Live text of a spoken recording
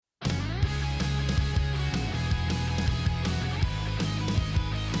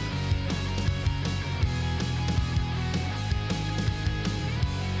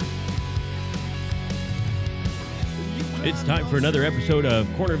It's time for another episode of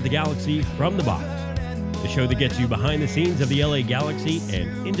Corner of the Galaxy from the Box, the show that gets you behind the scenes of the LA Galaxy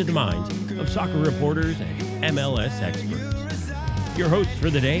and into the minds of soccer reporters and MLS experts. Your hosts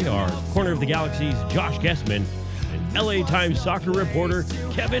for the day are Corner of the Galaxy's Josh Gessman and LA Times soccer reporter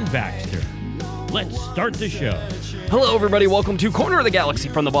Kevin Baxter. Let's start the show. Hello, everybody. Welcome to Corner of the Galaxy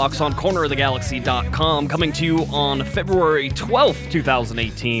from the Box on cornerofthegalaxy.com, coming to you on February 12th,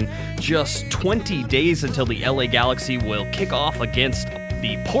 2018. Just 20 days until the LA Galaxy will kick off against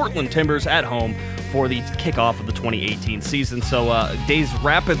the Portland Timbers at home for the kickoff of the 2018 season. So days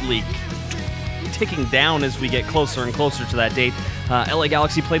rapidly ticking down as we get closer and closer to that date. LA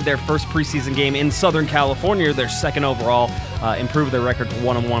Galaxy played their first preseason game in Southern California, their second overall, improved their record to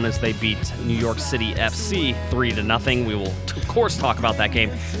 1-1 as they beat New York City FC 3-0. We will, of course, talk about that game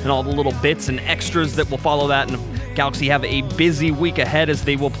and all the little bits and extras that will follow that. And Galaxy have a busy week ahead as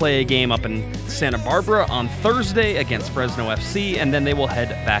they will play a game up in Santa Barbara on Thursday against Fresno FC, and then they will head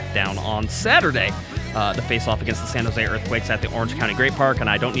back down on Saturday to face off against the San Jose Earthquakes at the Orange County Great Park. And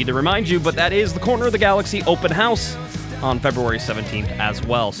I don't need to remind you, but that is the Corner of the Galaxy open house on February 17th as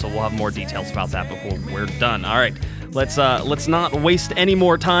well. So we'll have more details about that before we're done. All right, let's not waste any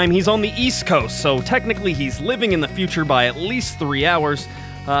more time. He's on the East Coast, so technically he's living in the future by at least 3 hours.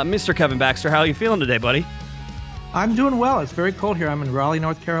 Mr. Kevin Baxter, how are you feeling today, buddy? I'm doing well. It's very cold here. I'm in Raleigh,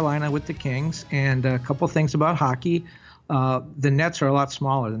 North Carolina with the Kings, and a couple things about hockey. The nets are a lot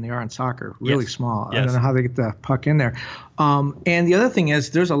smaller than they are in soccer, really small. Yes. I don't know how they get the puck in there. And the other thing is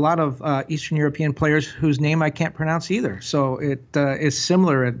there's a lot of Eastern European players whose name I can't pronounce either. So it is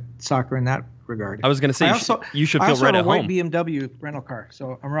similar at soccer in that regard. I was going to say you should feel right at home. I also have a white BMW rental car,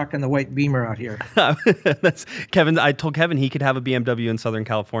 so I'm rocking the white Beamer out here. That's Kevin. I told Kevin he could have a BMW in Southern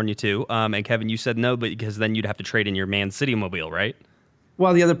California too. And Kevin, you said no, but because then you'd have to trade in your Man City mobile, right?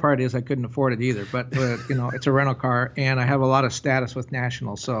 Well, the other part is I couldn't afford it either, but it's a rental car, and I have a lot of status with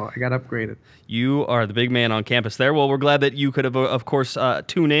National, so I got upgraded. You are the big man on campus there. Well, we're glad that you could have, of course,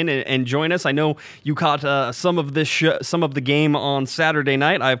 tune in and join us. I know you caught some of the game on Saturday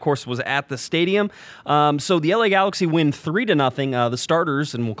night. I, of course, was at the stadium. So the LA Galaxy win 3-0. The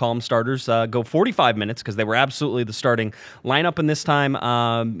starters, and we'll call them starters, go 45 minutes because they were absolutely the starting lineup. And this time,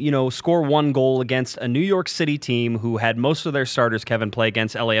 score one goal against a New York City team who had most of their starters, Kevin, play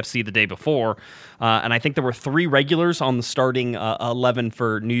against LAFC the day before. And I think there were 3 regulars on the starting 11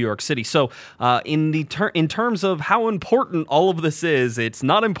 for New York City. So in terms of how important all of this is, it's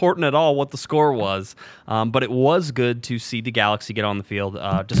not important at all what the score was. But it was good to see the Galaxy get on the field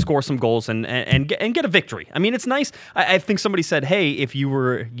to score some goals and get a victory. I mean, it's nice. I think somebody said, hey, if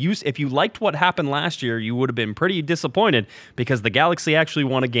you liked what happened last year, you would have been pretty disappointed because the Galaxy actually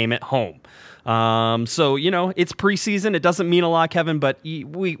won a game at home. So, it's preseason. It doesn't mean a lot, Kevin, but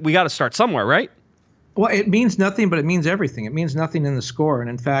we got to start somewhere, right? Well, it means nothing, but it means everything. It means nothing in the score. And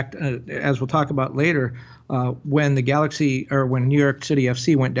in fact, as we'll talk about later, when New York City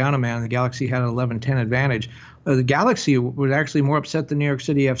FC went down a man, the Galaxy had an 11-10 advantage. The Galaxy was actually more upset than New York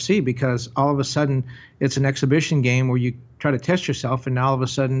City FC because all of a sudden it's an exhibition game where you try to test yourself, and now all of a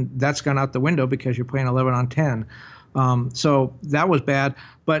sudden that's gone out the window because you're playing 11-on-10. So that was bad.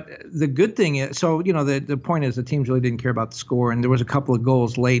 But the good thing is, the point is the teams really didn't care about the score, and there was a couple of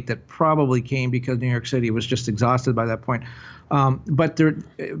goals late that probably came because New York City was just exhausted by that point. But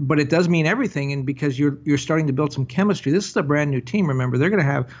it does mean everything, and because you're starting to build some chemistry. This is a brand new team. Remember, they're going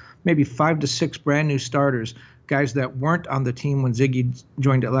to have maybe 5 to 6 brand new starters, guys that weren't on the team when Ziggy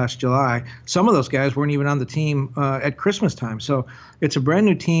joined it last July. Some of those guys weren't even on the team at Christmas time. So it's a brand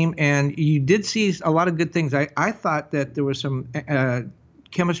new team, and you did see a lot of good things. I thought that there was some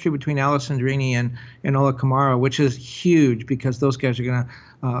chemistry between Alessandrini and Ola Kamara, which is huge because those guys are going to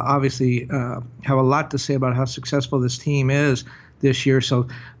obviously have a lot to say about how successful this team is this year. So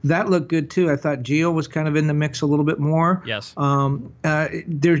that looked good too. I thought Gio was kind of in the mix a little bit more. Yes.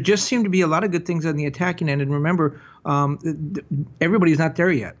 There just seemed to be a lot of good things on the attacking end. And remember, everybody's not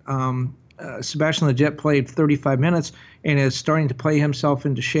there yet. Sebastian Lletget played 35 minutes and is starting to play himself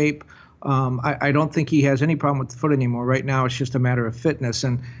into shape. I don't think he has any problem with the foot anymore. Right now, it's just a matter of fitness,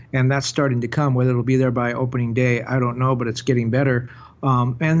 and that's starting to come. Whether it'll be there by opening day, I don't know, but it's getting better.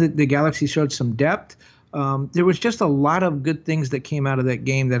 And the Galaxy showed some depth. There was just a lot of good things that came out of that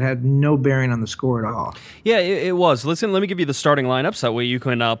game that had no bearing on the score at all. Yeah, it was. Listen, let me give you the starting lineups. That way you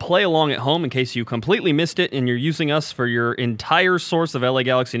can play along at home in case you completely missed it and you're using us for your entire source of LA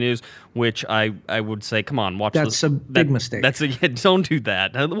Galaxy news. which I would say, come on, watch. That's a big mistake. Don't do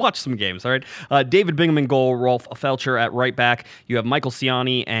that. Watch some games, all right? David Bingham in goal, Rolf Felcher at right back. You have Michael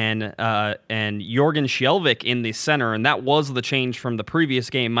Ciani and Jorgen Skjelvik in the center, and that was the change from the previous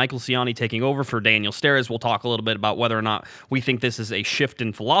game. Michael Ciani taking over for Daniel Steres. We'll talk a little bit about whether or not we think this is a shift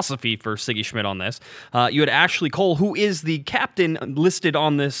in philosophy for Siggy Schmidt on this. You had Ashley Cole, who is the captain listed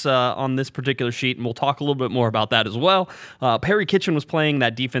on this particular sheet, and we'll talk a little bit more about that as well. Perry Kitchen was playing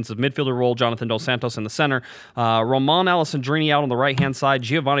that defensive midfielder role. Jonathan Dos Santos in the center. Roman Alessandrini out on the right-hand side.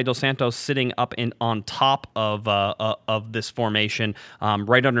 Giovanni Dos Santos sitting up on top of this formation,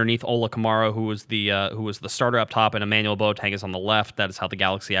 right underneath Ola Kamara, who was the starter up top, and Emmanuel Boateng is on the left. That is how the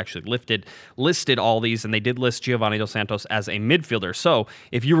Galaxy actually listed all these, and they did list Giovanni Dos Santos as a midfielder. So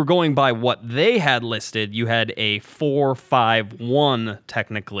if you were going by what they had listed, you had a 4-5-1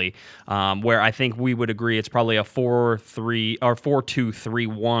 technically, where I think we would agree it's probably a 4-3 or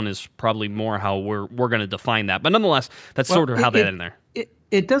 4-2-3-1 is probably more how we're going to define that. But nonetheless, that's sort of how they had in there.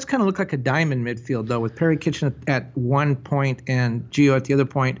 It does kind of look like a diamond midfield, though, with Perry Kitchen at one point and Gio at the other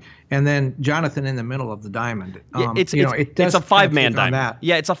point, and then Jonathan in the middle of the diamond. It's a five-man diamond.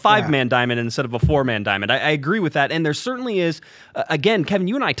 Yeah, it's a five-man diamond instead of a four-man diamond. I agree with that, and there certainly is, again, Kevin,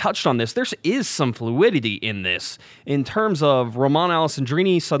 you and I touched on this, there is some fluidity in this in terms of Roman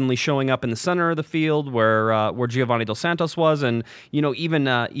Alessandrini suddenly showing up in the center of the field where Giovanni Dos Santos was, and even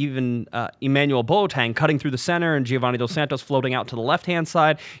Emmanuel Boateng cutting through the center and Giovanni Dos Santos floating out to the left-hand side.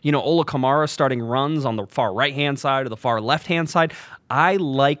 Ola Kamara starting runs on the far right-hand side or the far left-hand side. I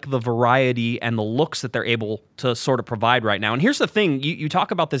like the variety and the looks that they're able to sort of provide right now. And here's the thing: you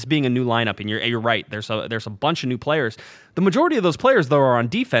talk about this being a new lineup, and you're right. There's a bunch of new players. The majority of those players, though, are on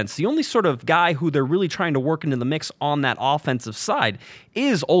defense. The only sort of guy who they're really trying to work into the mix on that offensive side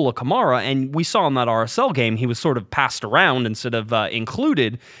is Ola Kamara, and we saw in that RSL game he was sort of passed around instead of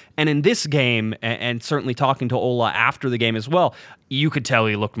included. And in this game, and certainly talking to Ola after the game as well, you could tell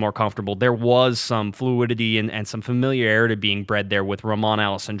he looked more comfortable. There was some fluidity and some familiarity being bred there with Roman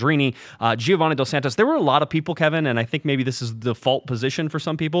Alessandrini. Giovanni Dos Santos, there were a lot of people, Kevin, and I think maybe this is the default position for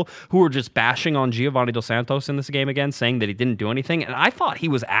some people, who were just bashing on Giovanni Dos Santos in this game again, saying that he didn't do anything. And I thought he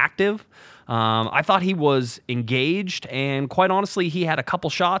was active. I thought he was engaged, and quite honestly, he had a couple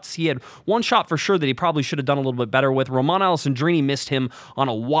shots. He had one shot for sure that he probably should have done a little bit better with. Roman Alessandrini missed him on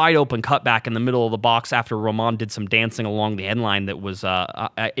a wide-open cutback in the middle of the box after Roman did some dancing along the end line that was,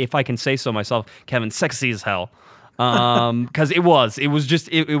 if I can say so myself, Kevin, sexy as hell. Because it was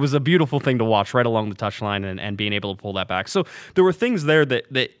a beautiful thing to watch right along the touchline and being able to pull that back. So there were things there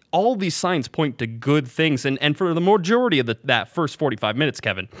that all these signs point to good things. And for the majority of that first 45 minutes,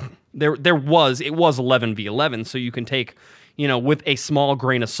 Kevin, it was 11v11. So you can take, with a small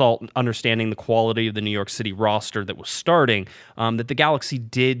grain of salt, understanding the quality of the New York City roster that was starting, that the Galaxy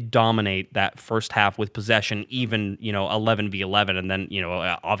did dominate that first half with possession, even, 11v11, and then,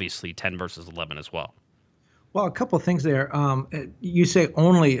 obviously 10 versus 11 as well. Well, a couple of things there. You say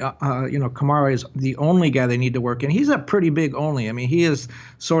only, Kamara is the only guy they need to work in. He's a pretty big only. I mean, he is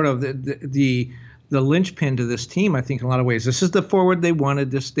sort of the linchpin to this team, I think, in a lot of ways. This is the forward they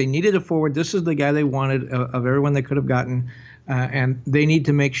wanted. They needed a forward. This is the guy they wanted of everyone they could have gotten, and they need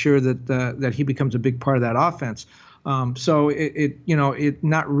to make sure that he becomes a big part of that offense. So it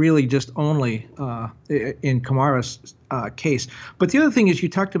not really just only in Kamara's case. But the other thing is, you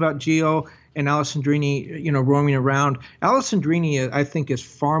talked about Gio and Alessandrini, roaming around. Alessandrini, I think, is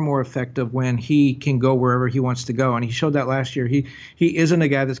far more effective when he can go wherever he wants to go, and he showed that last year. He isn't a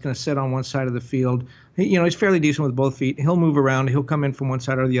guy that's going to sit on one side of the field. He's fairly decent with both feet. He'll move around. He'll come in from one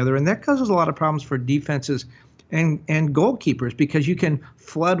side or the other, and that causes a lot of problems for defenses and goalkeepers, because you can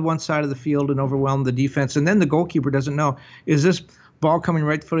flood one side of the field and overwhelm the defense, and then the goalkeeper doesn't know, is this ball coming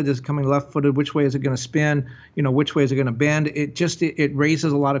right-footed, is it coming left-footed, which way is it going to spin, which way is it going to bend? It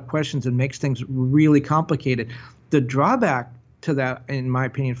raises a lot of questions and makes things really complicated. The drawback to that, in my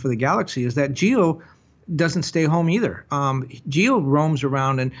opinion, for the Galaxy is that Gio doesn't stay home either. Gio roams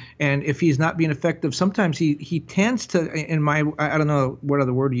around, and if he's not being effective, sometimes he tends to, I don't know what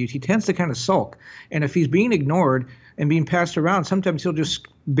other word to use, he tends to kind of sulk. And if he's being ignored and being passed around, sometimes he'll just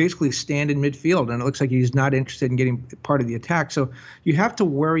basically stand in midfield, and it looks like he's not interested in getting part of the attack. So you have to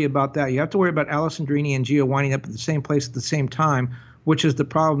worry about that. You have to worry about Alessandrini and Gio winding up at the same place at the same time, which is the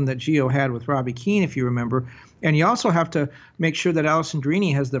problem that Gio had with Robbie Keane, if you remember. And you also have to make sure that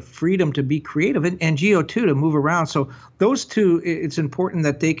Alessandrini has the freedom to be creative, and Gio too, to move around. So those two, it's important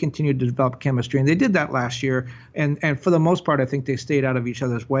that they continue to develop chemistry, and they did that last year. And for the most part, I think they stayed out of each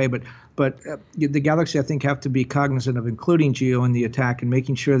other's way. But the Galaxy, I think, have to be cognizant of including Gio in the attack and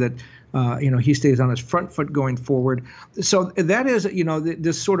making sure that he stays on his front foot going forward. So that is,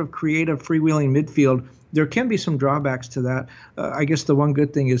 this sort of creative, freewheeling midfield. There can be some drawbacks to that. I guess the one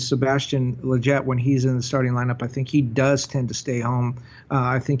good thing is Sebastian Lletget, when he's in the starting lineup, I think he does tend to stay home.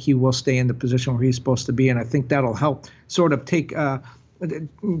 I think he will stay in the position where he's supposed to be, and I think that'll help sort of take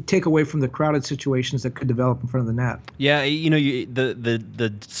away from the crowded situations that could develop in front of the net. Yeah,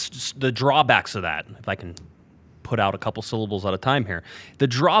 the drawbacks of that, if I can put out a couple syllables at a time here. The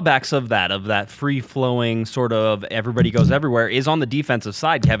drawbacks of that free-flowing sort of everybody goes everywhere is on the defensive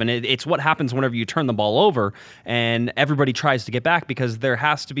side, Kevin. It's what happens whenever you turn the ball over and everybody tries to get back, because there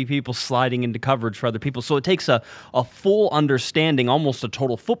has to be people sliding into coverage for other people. So it takes a full understanding, almost a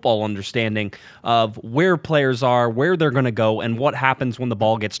total football understanding of where players are, where they're going to go, and what happens when the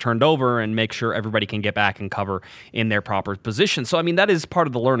ball gets turned over, and make sure everybody can get back and cover in their proper position. So, I mean, that is part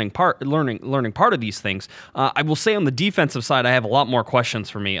of the learning part of these things. I will say on the defensive side, I have a lot more questions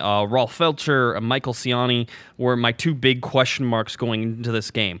for me. Rolf Feltscher, Michael Ciani were my two big question marks going into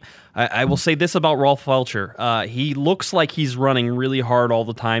this game. I will say this about Rolf Feltscher. He looks like he's running really hard all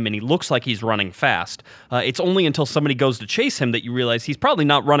the time, and he looks like he's running fast. It's only until somebody goes to chase him that you realize he's probably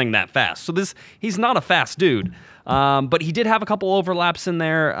not running that fast. So he's not a fast dude. But he did have a couple overlaps in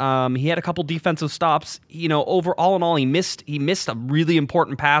there. He had a couple defensive stops. All in all, he missed a really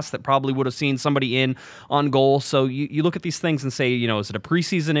important pass that probably would have seen somebody in on goal. So you look at these things and say, is it a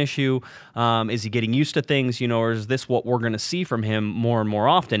preseason issue? Is he getting used to things? Or is this what we're going to see from him more and more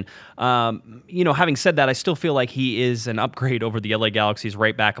often? Having said that, I still feel like he is an upgrade over the LA Galaxy's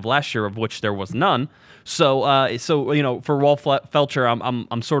right back of last year, of which there was none. So for Rolf Feltscher,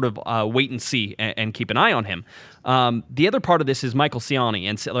 I'm sort of wait and see and keep an eye on him. The other part of this is Michael Ciani,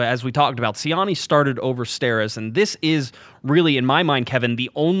 and as we talked about, Ciani started over Steres, and this is really, in my mind, Kevin,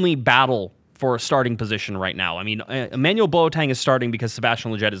 the only battle for a starting position right now. I mean, Emmanuel Boateng is starting because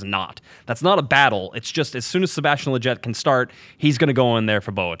Sebastian Lletget is not. That's not a battle. It's just as soon as Sebastian Lletget can start, he's going to go in there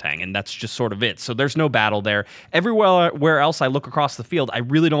for Boateng, and that's just sort of it. So there's no battle there. Everywhere else I look across the field, I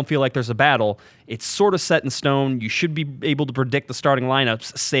really don't feel like there's a battle. It's sort of set in stone. You should be able to predict the starting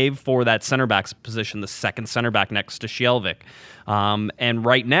lineups, save for that center back's position, the second center back next to Shelvik. And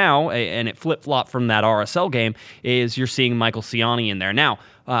right now, and it flip-flopped from that RSL game, is you're seeing Michael Ciani in there. Now,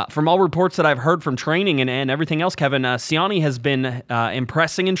 from all reports that I've heard from training and everything else, Kevin, Ciani has been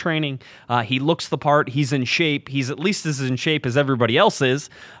impressing in training. He looks the part. He's in shape. He's at least as in shape as everybody else is.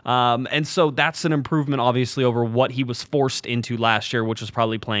 And so that's an improvement, obviously, over what he was forced into last year, which was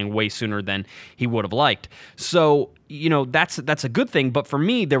probably playing way sooner than he would have liked. So, that's a good thing. But for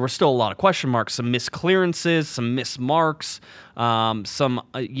me, there were still a lot of question marks, some missed clearances, some missed marks,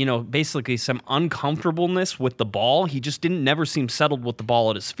 basically some uncomfortableness with the ball. He just never seemed settled with the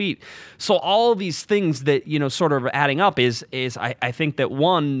ball at his feet. So all of these things that, sort of adding up is I think that,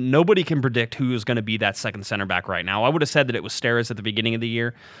 one, nobody can predict who is going to be that second center back right now. I would have said that it was Steres at the beginning of the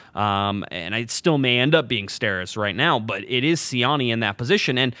year, and it still may end up being Steres right now, but it is Ciani in that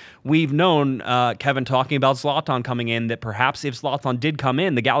position. And we've known, Kevin, talking about Zlatan coming in, that perhaps if Zlatan did come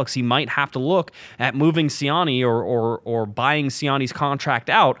in, the Galaxy might have to look at moving Ciani or buying Ciani's contract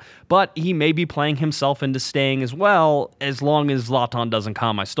out, but he may be playing himself into staying as well, as long as Zlatan doesn't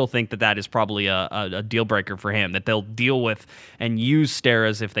come. I still think that is probably a deal breaker for him, that they'll deal with and use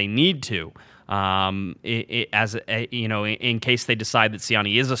Steres if they need to. In case they decide that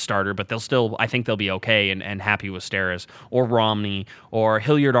Ciani is a starter, but I think they'll be okay and happy with Steres or Romney or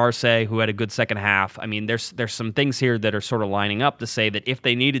Hilliard Arce, who had a good second half. I mean, there's some things here that are sort of lining up to say that if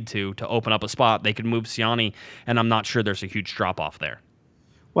they needed to open up a spot, they could move Ciani, and I'm not sure there's a huge drop off there.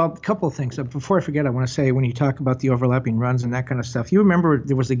 Well, a couple of things. Before I forget, I want to say, when you talk about the overlapping runs and that kind of stuff, you remember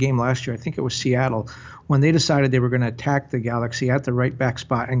there was a game last year, I think it was Seattle, when they decided they were going to attack the Galaxy at the right back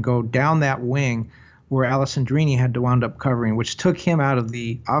spot and go down that wing where Alessandrini had to wound up covering, which took him out of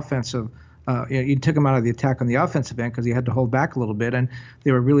the offensive he took him out of the attack on the offensive end because he had to hold back a little bit, and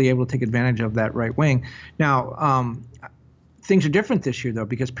they were really able to take advantage of that right wing. Now, things are different this year, though,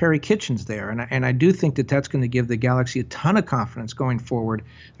 because Perry Kitchen's there, and I do think that that's going to give the Galaxy a ton of confidence going forward.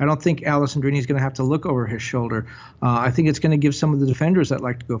 I don't think Alessandrini is going to have to look over his shoulder. I think it's going to give some of the defenders that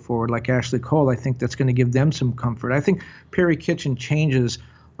like to go forward, like Ashley Cole, I think that's going to give them some comfort. I think Perry Kitchen changes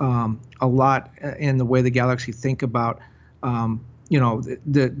a lot in the way the Galaxy think about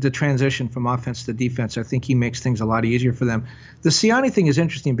the transition from offense to defense. I think he makes things a lot easier for them. The Siani thing is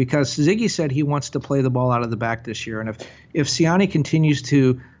interesting because Ziggy said he wants to play the ball out of the back this year, and if Siani continues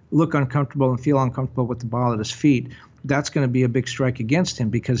to look uncomfortable and feel uncomfortable with the ball at his feet, that's going to be a big strike against him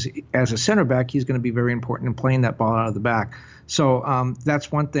because as a center back, he's going to be very important in playing that ball out of the back. So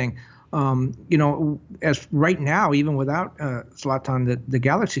that's one thing. As right now, even without Zlatan, the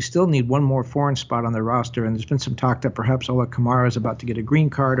Galaxy still need one more foreign spot on their roster, and there's been some talk that perhaps Ola Kamara is about to get a green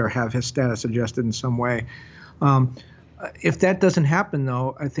card or have his status adjusted in some way. If that doesn't happen,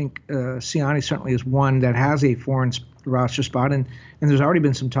 though, I think Siani certainly is one that has a foreign roster spot, and there's already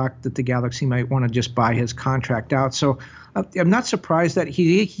been some talk that the Galaxy might want to just buy his contract out. So I'm not surprised that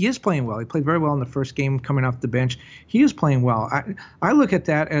he is playing well. He played very well in the first game coming off the bench. He is playing well. I look at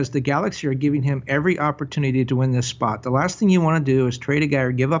that as the Galaxy are giving him every opportunity to win this spot. The last thing you want to do is trade a guy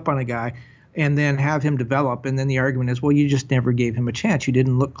or give up on a guy and then have him develop, and then the argument is, well, you just never gave him a chance. You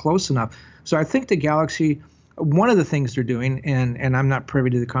didn't look close enough. So I think the Galaxy, one of the things they're doing, and I'm not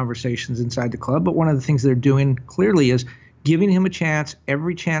privy to the conversations inside the club, but one of the things they're doing clearly is giving him a chance,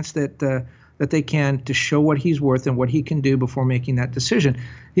 every chance that they can, to show what he's worth and what he can do before making that decision.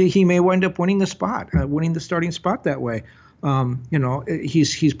 He may wind up winning the spot, winning the starting spot that way.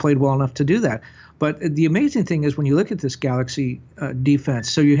 He's played well enough to do that. But the amazing thing is when you look at this Galaxy defense,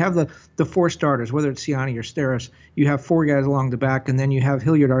 so you have the four starters, whether it's Siani or Steres, you have four guys along the back, and then you have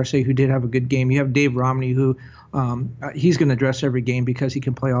Hilliard Arce, who did have a good game. You have Dave Romney, who he's going to dress every game because he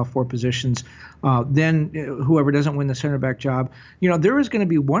can play all four positions. Then whoever doesn't win the center back job, there is going to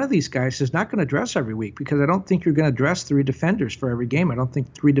be one of these guys who's not going to dress every week because I don't think you're going to dress three defenders for every game. I don't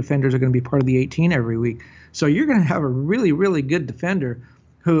think three defenders are going to be part of the 18 every week. So you're going to have a really, really good defender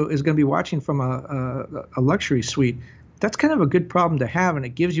who is going to be watching from a luxury suite. That's kind of a good problem to have, and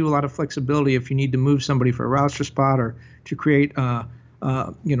it gives you a lot of flexibility if you need to move somebody for a roster spot or to create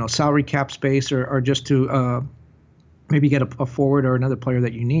salary cap space or just to maybe get a forward or another player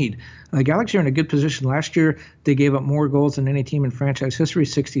that you need. Galaxy are in a good position. Last year, they gave up more goals than any team in franchise history,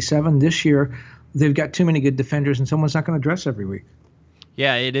 67. This year, they've got too many good defenders, and someone's not going to dress every week.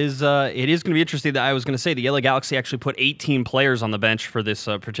 Yeah, it is going to be interesting. That I was going to say the LA Galaxy actually put 18 players on the bench for this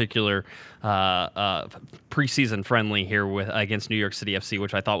particular preseason friendly here against New York City FC,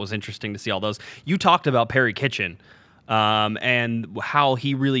 which I thought was interesting to see all those. You talked about Perry Kitchen and how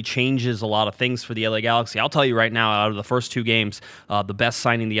he really changes a lot of things for the LA Galaxy. I'll tell you right now, out of the first two games, the best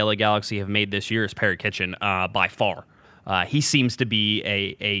signing the LA Galaxy have made this year is Perry Kitchen by far. He seems to be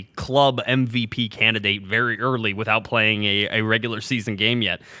a club MVP candidate very early without playing a regular season game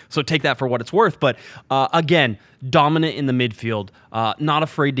yet. So take that for what it's worth. But again, dominant in the midfield, not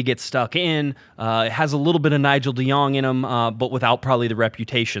afraid to get stuck in, has a little bit of Nigel de Jong in him, but without probably the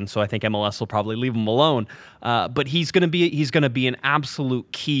reputation. So I think MLS will probably leave him alone. But he's going to be an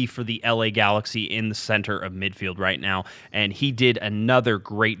absolute key for the LA Galaxy in the center of midfield right now. And he did another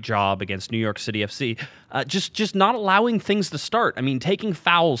great job against New York City FC. Just not allowing things to start. I mean, taking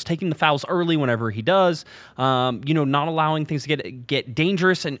the fouls early whenever he does. Not allowing things to get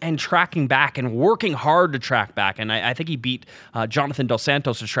dangerous and tracking back and working hard to track back. And I think he beat Jonathan Dos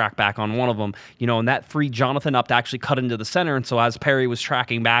Santos to track back on one of them. And that freed Jonathan up to actually cut into the center. And so as Perry was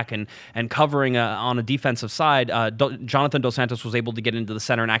tracking back and covering on a defensive side, Jonathan Dos Santos was able to get into the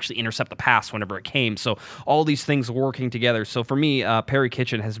center and actually intercept the pass whenever it came. So all these things working together. So for me, Perry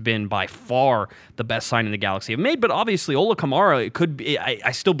Kitchen has been by far the best signing the Galaxy have made, but obviously Ola Kamara could be,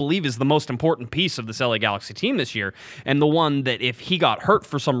 I still believe, is the most important piece of this LA Galaxy team this year, and the one that if he got hurt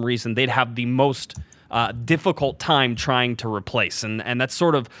for some reason, they'd have the most difficult time trying to replace. And that's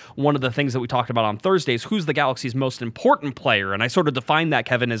sort of one of the things that we talked about on Thursdays. Who's the Galaxy's most important player? And I sort of defined that,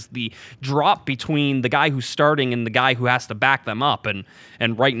 Kevin, as the drop between the guy who's starting and the guy who has to back them up.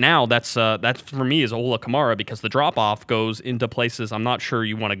 And right now, that's for me is Ola Kamara, because the drop-off goes into places I'm not sure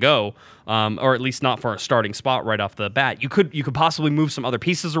you want to go, or at least not for a starting spot right off the bat. You could possibly move some other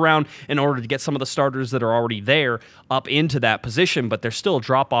pieces around in order to get some of the starters that are already there up into that position, but there's still a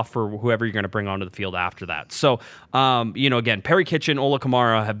drop-off for whoever you're going to bring onto the field after that. So, again, Perry Kitchen, Ola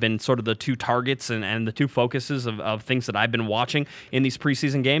Kamara have been sort of the two targets and the two focuses of things that I've been watching in these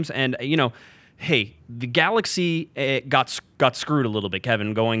preseason games. And, hey, the Galaxy got screwed a little bit,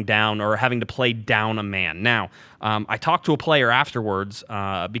 Kevin, going down or having to play down a man. Now, I talked to a player afterwards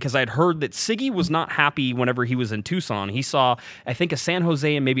because I had heard that Siggy was not happy whenever he was in Tucson. He saw, I think, a San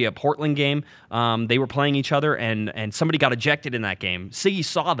Jose and maybe a Portland game. They were playing each other, and somebody got ejected in that game. Siggy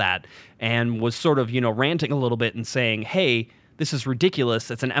saw that and was sort of, ranting a little bit and saying, hey, this is ridiculous.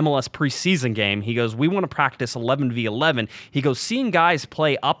 It's an MLS preseason game. He goes, we want to practice 11v11. He goes, seeing guys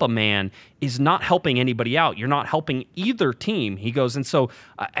play up a man is not helping anybody out. You're not helping either team. He goes, and so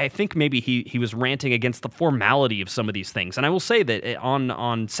I think maybe he was ranting against the formality of some of these things. And I will say that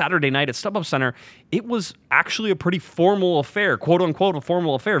on Saturday night at StubHub Center, it was actually a pretty formal affair, quote unquote, a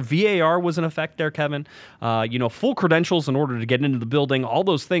formal affair. VAR was in effect there, Kevin. Full credentials in order to get into the building, all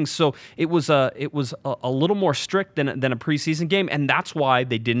those things. So it was a little more strict than a preseason game, and that's why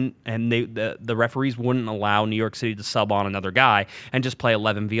they didn't, and the referees wouldn't allow New York City to sub on another guy and just play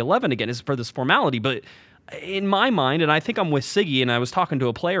 11v11 again. Is for this formality, but in my mind, and I think I'm with Siggy, and I was talking to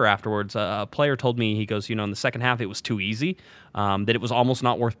a player afterwards. A player told me, he goes, in the second half it was too easy, that it was almost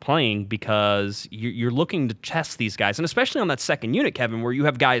not worth playing because you're looking to test these guys, and especially on that second unit, Kevin, where you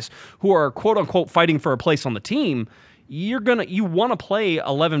have guys who are quote unquote fighting for a place on the team. You want to play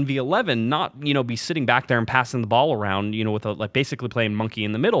 11v11, not be sitting back there and passing the ball around, with basically playing monkey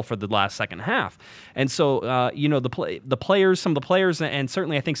in the middle for the last second half. And so the players, some of the players, and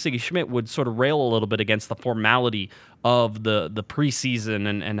certainly I think Siggy Schmidt would sort of rail a little bit against the formality of the preseason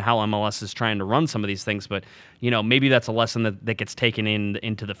and how MLS is trying to run some of these things. But maybe that's a lesson that gets taken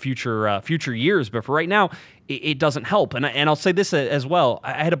into the future years. But for right now, it doesn't help. And I'll say this as well.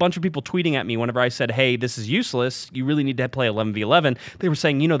 I had a bunch of people tweeting at me whenever I said, hey, this is useless. You really need to play 11v11. They were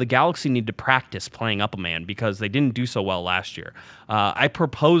saying, the Galaxy need to practice playing up a man because they didn't do so well last year. I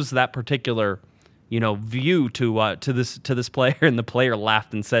proposed that particular view to this player, and the player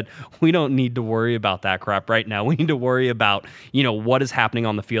laughed and said, we don't need to worry about that crap right now. We need to worry about, what is happening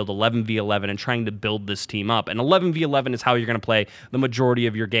on the field, 11v11, and trying to build this team up. And 11v11 is how you're going to play the majority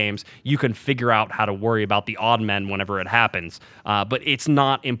of your games. You can figure out how to worry about the odd men whenever it happens. But it's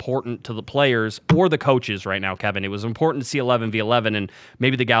not important to the players or the coaches right now, Kevin. It was important to see 11v11, and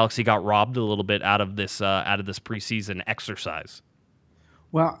maybe the Galaxy got robbed a little bit out of this preseason exercise.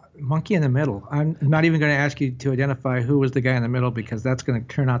 Well, monkey in the middle. I'm not even going to ask you to identify who was the guy in the middle because that's going to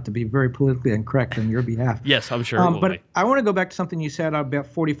turn out to be very politically incorrect on your behalf. Yes, I'm sure. But I want to go back to something you said about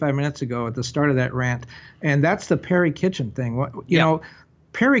 45 minutes ago at the start of that rant, and that's the Perry Kitchen thing.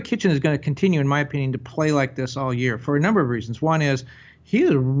 Perry Kitchen is going to continue, in my opinion, to play like this all year for a number of reasons. One is he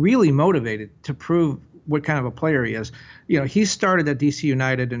is really motivated to prove what kind of a player he is. He started at DC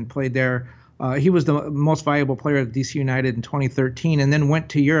United and played there. He was the most valuable player at DC United in 2013 and then went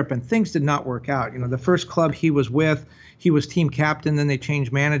to Europe, and things did not work out. The first club he was with, he was team captain, then they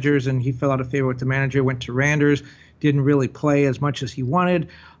changed managers, and he fell out of favor with the manager, went to Randers, didn't really play as much as he wanted.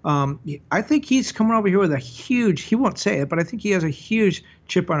 I think he's coming over here with a huge, he won't say it, but I think he has a huge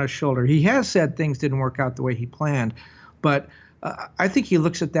chip on his shoulder. He has said things didn't work out the way he planned, but I think he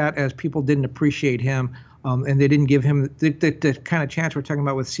looks at that as people didn't appreciate him. And they didn't give him the kind of chance we're talking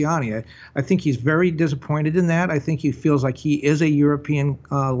about with Siani. I think he's very disappointed in that. I think he feels like he is a European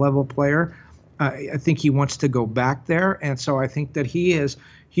level player. I think he wants to go back there, and so I think that he's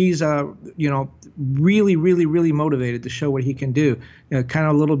really, really, really motivated to show what he can do. Kind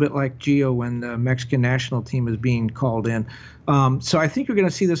of a little bit like Gio when the Mexican national team is being called in. So I think you're going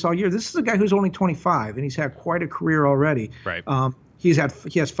to see this all year. This is a guy who's only 25, and he's had quite a career already. Right. He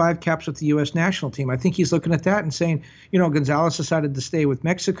has 5 caps with the U.S. national team. I think he's looking at that and saying, Gonzalez decided to stay with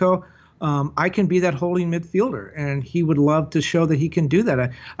Mexico. I can be that holding midfielder, and he would love to show that he can do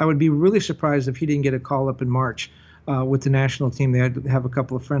that. I would be really surprised if he didn't get a call up in March with the national team. They had to have a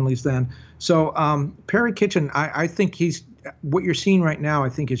couple of friendlies then. So Perry Kitchen, I think what you're seeing right now, I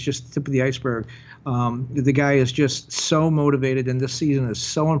think is just the tip of the iceberg. The guy is just so motivated, and this season is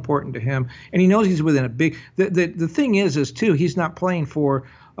so important to him. And he knows he's within a big. The thing is too, he's not playing for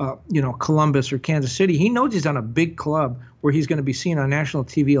Columbus or Kansas City. He knows he's on a big club where he's going to be seen on national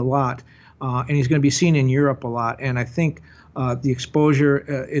TV a lot, and he's going to be seen in Europe a lot. And I think the exposure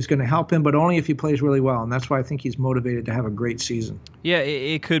is going to help him, but only if he plays really well. And that's why I think he's motivated to have a great season. Yeah,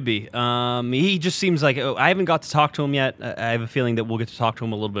 it could be. He just seems like I haven't got to talk to him yet. I have a feeling that we'll get to talk to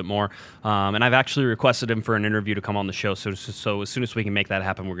him a little bit more. And I've actually requested him for an interview to come on the show. So as soon as we can make that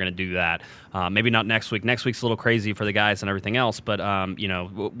happen, we're going to do that. Maybe not next week. Next week's a little crazy for the guys and everything else. But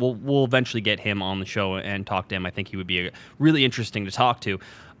we'll eventually get him on the show and talk to him. I think he would be really interesting to talk to.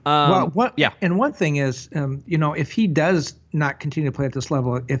 And one thing is, if he does not continue to play at this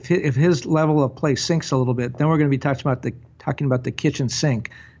level, if his level of play sinks a little bit, then we're going to be talking about the kitchen sink,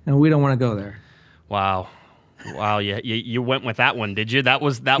 and we don't want to go there. Wow. Wow, you went with that one, did you? That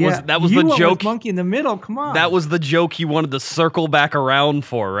was the went joke. With monkey in the middle. Come on. That was the joke you wanted to circle back around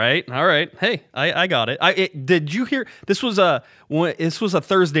for, right? All right. Hey, I got it. Did you hear? This was a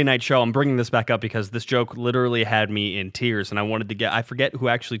Thursday night show. I'm bringing this back up because this joke literally had me in tears, and I wanted to get. I forget who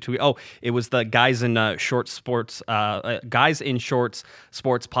actually tweeted. Oh, it was the Guys in Shorts Sports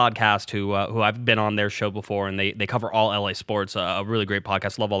Sports podcast who I've been on their show before, and they cover all LA sports. A really great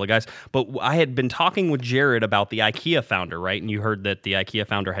podcast. Love all the guys. But I had been talking with Jared about the IKEA founder, right? And you heard that the IKEA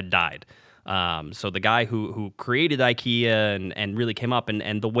founder had died. So the guy who created IKEA and really came up,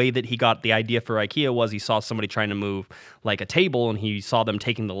 and the way that he got the idea for IKEA was he saw somebody trying to move like a table, and he saw them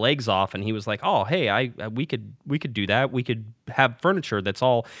taking the legs off, and he was like, oh, hey, we could do that. We could have furniture that's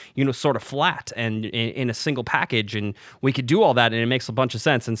all, sort of flat and in a single package, and we could do all that, and it makes a bunch of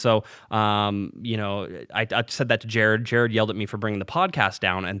sense. And so, I said that to Jared. Jared yelled at me for bringing the podcast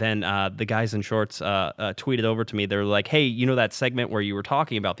down, and then the Guys in Shorts tweeted over to me. They're like, hey, that segment where you were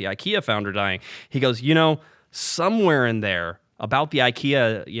talking about the IKEA founder dying? He goes, somewhere in there about the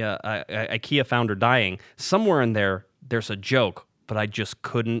IKEA founder dying, somewhere in there's a joke, but I just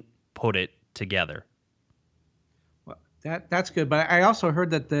couldn't put it together. Well, that's good, but I also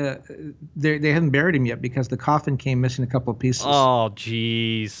heard that they haven't buried him yet because the coffin came missing a couple of pieces. Oh,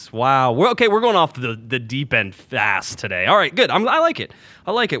 geez. Wow. We're going off the deep end fast today. All right, good. I like it.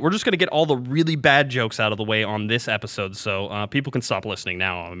 We're just going to get all the really bad jokes out of the way on this episode, so people can stop listening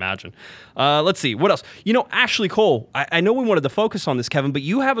now, I imagine. Let's see. What else? Ashley Cole, I know we wanted to focus on this, Kevin, but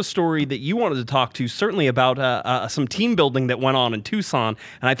you have a story that you wanted to talk to, certainly about some team building that went on in Tucson,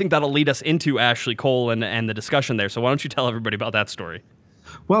 and I think that'll lead us into Ashley Cole and the discussion there. So why don't you tell everybody about that story?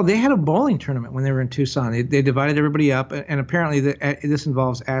 Well, they had a bowling tournament when they were in Tucson. They divided everybody up, and apparently this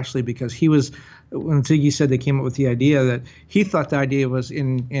involves Ashley because he was, when Ziggy said they came up with the idea, that he thought the idea was,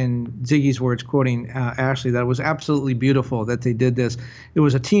 in Ziggy's words, quoting Ashley, that it was absolutely beautiful that they did this. It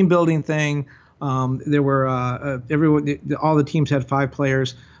was a team building thing. There were all the teams had 5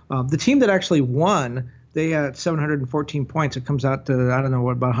 players. The team that actually won, they had 714 points. It comes out to, I don't know,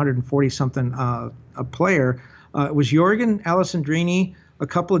 about 140 something a player. It was Jorgen Alessandrini, a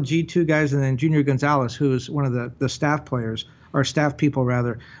couple of G2 guys, and then Junior Gonzalez, who's one of the staff players, or staff people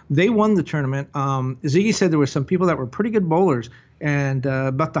rather. They won the tournament. Ziggy said there were some people that were pretty good bowlers, and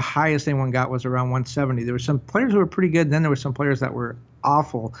about the highest anyone got was around 170. There were some players who were pretty good, and then there were some players that were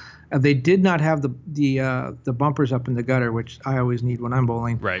awful. They did not have the bumpers up in the gutter, which I always need when I'm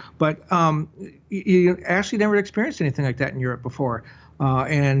bowling. Right. But Ashley never experienced anything like that in Europe before.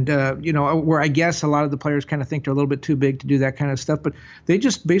 Where I guess a lot of the players kind of think they're a little bit too big to do that kind of stuff, but they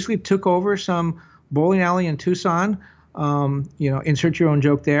just basically took over some bowling alley in Tucson, insert your own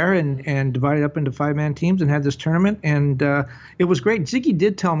joke there, and divided up into 5-man teams and had this tournament. And it was great. Ziggy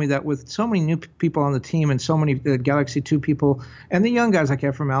did tell me that with so many new people on the team and so many Galaxy 2 people and the young guys like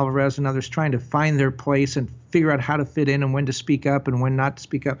Efraim Alvarez and others trying to find their place and figure out how to fit in and when to speak up and when not to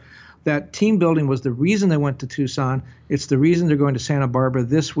speak up, that team building was the reason they went to Tucson. It's the reason they're going to Santa Barbara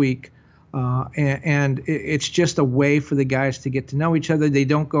this week. And it's just a way for the guys to get to know each other. They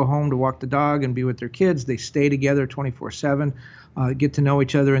don't go home to walk the dog and be with their kids. They stay together 24/7, get to know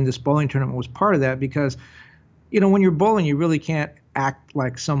each other. And this bowling tournament was part of that because, when you're bowling, you really can't act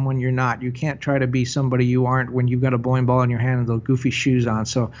like someone you're not. You can't try to be somebody you aren't when you've got a bowling ball in your hand and those goofy shoes on.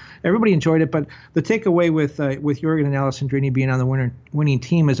 So everybody enjoyed it. But the takeaway with Jorgen and Alessandrini being on the winning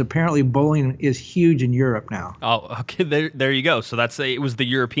team is apparently bowling is huge in Europe now. Oh, okay. There you go. So it was the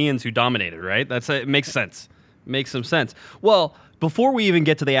Europeans who dominated, right? It makes sense. Makes some sense. Well, before we even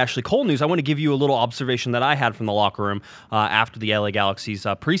get to the Ashley Cole news, I want to give you a little observation that I had from the locker room after the LA Galaxy's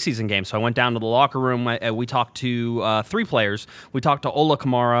preseason game. So I went down to the locker room. We talked to 3 players. We talked to Ola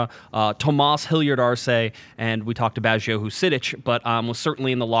Kamara, Tomas Hilliard-Arce, and we talked to Baggio Husidic, but was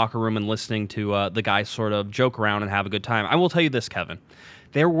certainly in the locker room and listening to the guys sort of joke around and have a good time. I will tell you this, Kevin.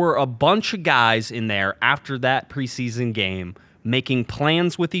 There were a bunch of guys in there after that preseason game making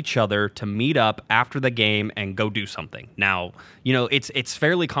plans with each other to meet up after the game and go do something. Now, it's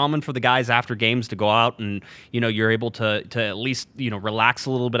fairly common for the guys after games to go out and, you're able to at least, relax a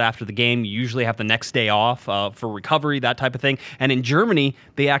little bit after the game. You usually have the next day off for recovery, that type of thing. And in Germany,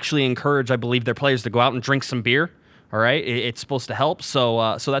 they actually encourage, I believe, their players to go out and drink some beer. All right, it's supposed to help, so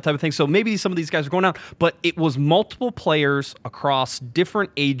that type of thing. So maybe some of these guys are going out, but it was multiple players across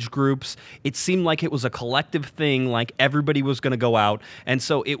different age groups. It seemed like it was a collective thing, like everybody was going to go out, and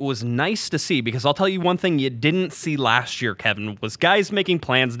so it was nice to see. Because I'll tell you one thing you didn't see last year, Kevin, was guys making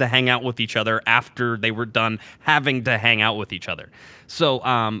plans to hang out with each other after they were done having to hang out with each other. So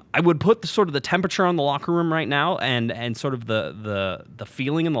I would put the temperature on the locker room right now, and sort of the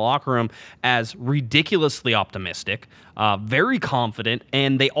feeling in the locker room as ridiculously optimistic, very confident,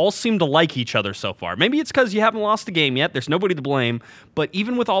 and they all seem to like each other so far. Maybe it's because you haven't lost the game yet. There's nobody to blame. But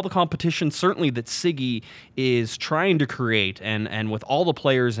even with all the competition, certainly that Siggy is trying to create, and with all the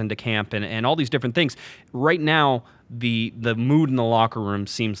players into camp and all these different things, right now, the mood in the locker room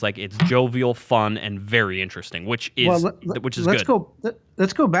seems like it's jovial, fun, and very interesting, which is good.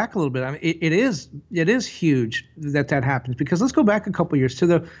 Let's go back a little bit. I mean, it is huge that happens, because let's go back a couple years to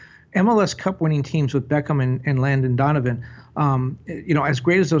the MLS Cup winning teams with Beckham and Landon Donovan. As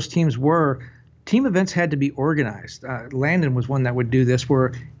great as those teams were, team events had to be organized. Landon was one that would do this,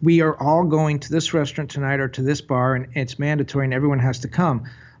 where we are all going to this restaurant tonight or to this bar, and it's mandatory and everyone has to come.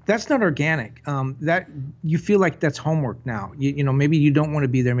 That's not organic. That you feel like that's homework now. Maybe you don't want to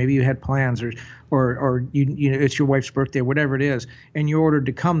be there. Maybe you had plans, or it's your wife's birthday, whatever it is, and you're ordered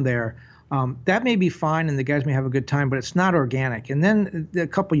to come there. That may be fine, and the guys may have a good time, but it's not organic. And then a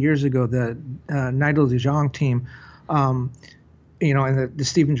couple years ago, the Nigel de Jong team, and the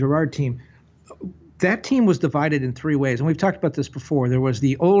Steven Gerrard team, that team was divided in three ways. And we've talked about this before. There was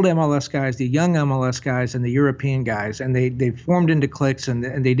the old MLS guys, the young MLS guys, and the European guys. And they formed into cliques, and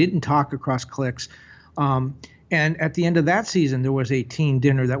they didn't talk across cliques. And at the end of that season, there was a team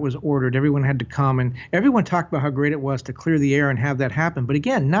dinner that was ordered. Everyone had to come, and everyone talked about how great it was to clear the air and have that happen. But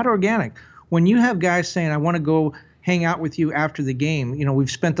again, not organic. When you have guys saying, I want to go hang out with you after the game,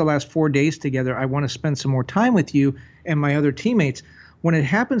 we've spent the last 4 days together, I want to spend some more time with you and my other teammates. When it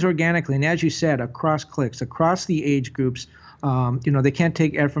happens organically, and as you said, across cliques, across the age groups, they can't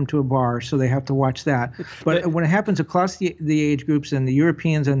take Ephraim to a bar, so they have to watch that. But when it happens across the age groups and the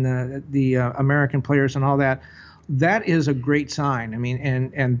Europeans and the American players and all that, that is a great sign. I mean,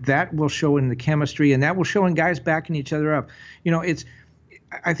 and that will show in the chemistry, and that will show in guys backing each other up.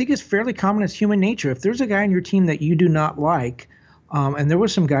 I think it's fairly common as human nature. If there's a guy on your team that you do not like, and there were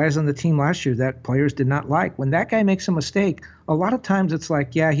some guys on the team last year that players did not like. When that guy makes a mistake, a lot of times it's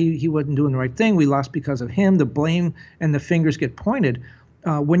like, yeah, he wasn't doing the right thing. We lost because of him. The blame and the fingers get pointed.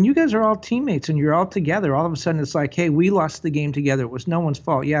 When you guys are all teammates and you're all together, all of a sudden it's like, hey, we lost the game together. It was no one's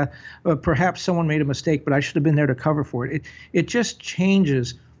fault. Yeah, perhaps someone made a mistake, but I should have been there to cover for it. It just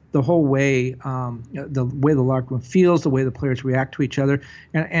changes the whole way, the way the locker room feels, the way the players react to each other,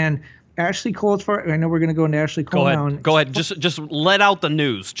 and Ashley Cole, I know we're going to go into Ashley Cole now. Go ahead. Just let out the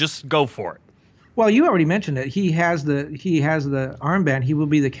news. Just go for it. Well, you already mentioned it. He has the armband. He will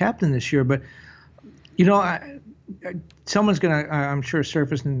be the captain this year. But, someone's going to, I'm sure,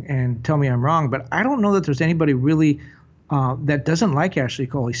 surface and tell me I'm wrong. But I don't know that there's anybody really that doesn't like Ashley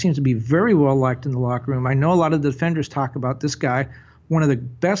Cole. He seems to be very well liked in the locker room. I know a lot of the defenders talk about this guy, one of the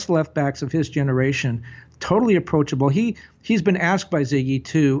best left backs of his generation. Totally approachable. He's been asked by Ziggy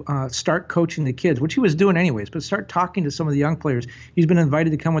to start coaching the kids, which he was doing anyways, but start talking to some of the young players. He's been invited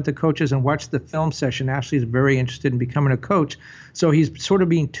to come with the coaches and watch the film session. Ashley's very interested in becoming a coach. So he's sort of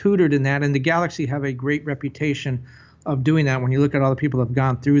being tutored in that. And the Galaxy have a great reputation of doing that when you look at all the people that have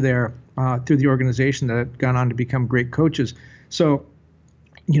gone through there, through the organization that have gone on to become great coaches. So,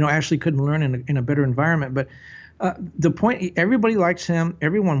 Ashley couldn't learn in a better environment. But the point, everybody likes him.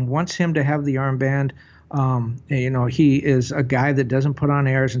 Everyone wants him to have the armband. He is a guy that doesn't put on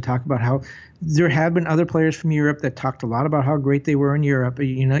airs and talk about how there have been other players from Europe that talked a lot about how great they were in Europe.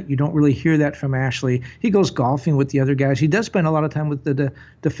 You don't really hear that from Ashley. He goes golfing with the other guys. He does spend a lot of time with the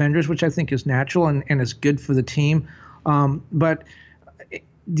defenders, which I think is natural and is good for the team. But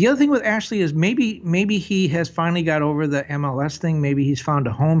the other thing with Ashley is maybe he has finally got over the MLS thing. Maybe he's found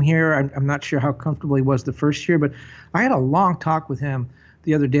a home here. I'm not sure how comfortable he was the first year, but I had a long talk with him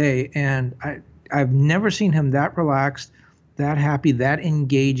the other day, and I've never seen him that relaxed, that happy, that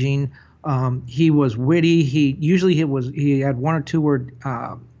engaging. He was witty. He had one or two word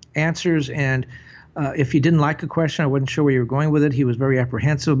answers, and if you didn't like a question, I wasn't sure where you were going with it. He was very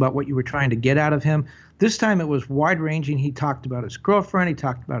apprehensive about what you were trying to get out of him. This time it was wide ranging. He talked about his girlfriend. He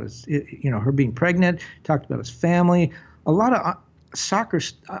talked about his, her being pregnant. He talked about his family. A lot of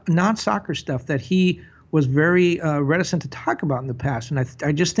non-soccer stuff that he was very reticent to talk about in the past. And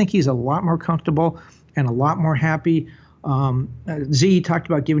I just think he's a lot more comfortable and a lot more happy. Ziggy talked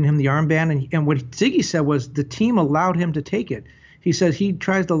about giving him the armband, and what Ziggy said was the team allowed him to take it. He says he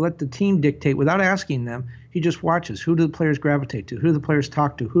tries to let the team dictate without asking them. He just watches. Who do the players gravitate to? Who do the players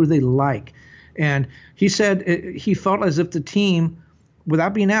talk to? Who do they like? And he said he felt as if the team,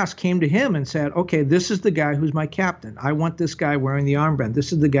 without being asked, came to him and said, okay, this is the guy who's my captain. I want this guy wearing the armband.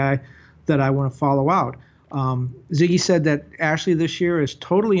 This is the guy that I want to follow out. Ziggy said that Ashley this year is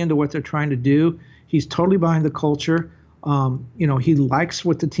totally into what they're trying to do. He's totally behind the culture. He likes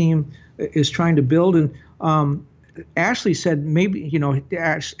what the team is trying to build. And Ashley said maybe,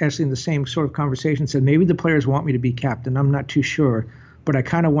 Ashley in the same sort of conversation said, maybe the players want me to be captain. I'm not too sure, but I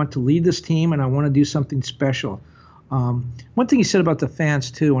kind of want to lead this team and I want to do something special. One thing he said about the fans,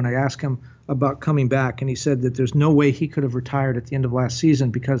 too, when I asked him about coming back, and he said that there's no way he could have retired at the end of last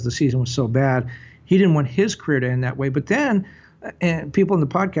season because the season was so bad. He didn't want his career to end that way. But then, and people in the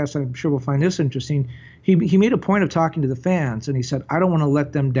podcast, I'm sure will find this interesting, he made a point of talking to the fans, and he said, I don't want to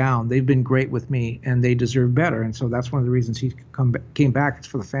let them down. They've been great with me, and they deserve better. And so that's one of the reasons he came back. It's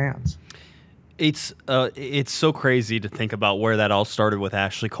for the fans. It's so crazy to think about where that all started with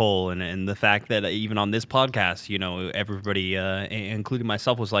Ashley Cole and the fact that even on this podcast, everybody, including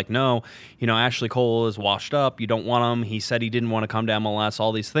myself, was like, no, Ashley Cole is washed up. You don't want him. He said he didn't want to come to MLS,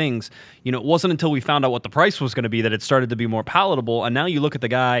 all these things. It wasn't until we found out what the price was going to be that it started to be more palatable. And now you look at the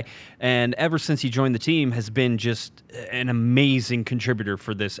guy, and ever since he joined the team has been just an amazing contributor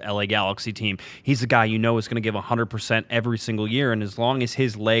for this LA Galaxy team. He's a guy is going to give 100% every single year. And as long as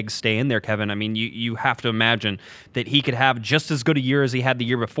his legs stay in there, Kevin, I mean, you have to imagine that he could have just as good a year as he had the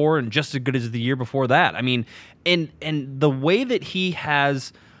year before and just as good as the year before that. I mean, and the way that he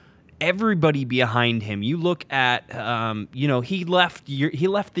has everybody behind him. You look at, he left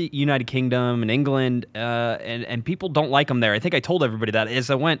the United Kingdom and England, and people don't like him there. I think I told everybody that as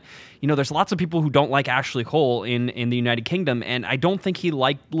I went. There's lots of people who don't like Ashley Cole in the United Kingdom, and I don't think he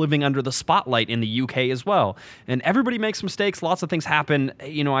liked living under the spotlight in the UK as well. And everybody makes mistakes. Lots of things happen.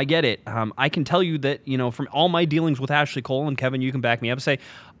 I get it. I can tell you that, from all my dealings with Ashley Cole, and Kevin, you can back me up, say,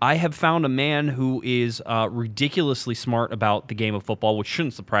 I have found a man who is ridiculously smart about the game of football, which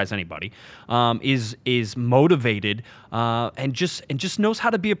shouldn't surprise anybody. Is motivated and just knows how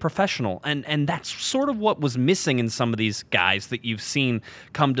to be a professional, and that's sort of what was missing in some of these guys that you've seen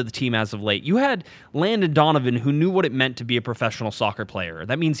come to the team as of late. You had Landon Donovan, who knew what it meant to be a professional soccer player.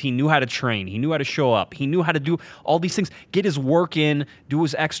 That means he knew how to train, he knew how to show up, he knew how to do all these things, get his work in, do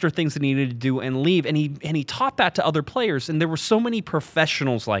his extra things that he needed to do, and leave. And he taught that to other players. And there were so many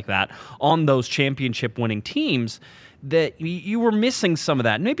professionals like that on those championship-winning teams that you were missing some of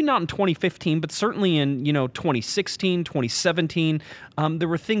that. Maybe not in 2015, but certainly in 2016, 2017. There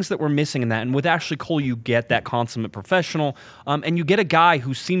were things that were missing in that. And with Ashley Cole, you get that consummate professional, and you get a guy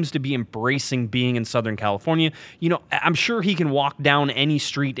who seems to be embracing being in Southern California. I'm sure he can walk down any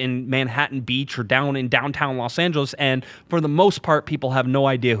street in Manhattan Beach or down in downtown Los Angeles, and for the most part, people have no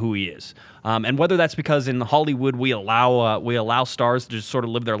idea who he is. And whether that's because in Hollywood we allow stars to just sort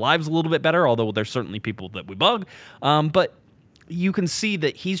of live their lives a little bit better, although there's certainly people that we bug. But you can see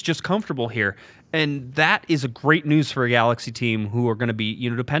that he's just comfortable here. And that is a great news for a Galaxy team who are going to be,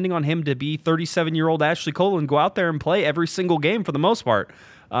 depending on him to be 37-year-old Ashley Cole and go out there and play every single game for the most part.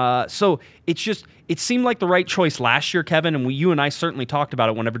 So it seemed like the right choice last year, Kevin, and you and I certainly talked about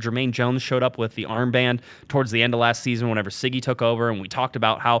it whenever Jermaine Jones showed up with the armband towards the end of last season, whenever Siggy took over, and we talked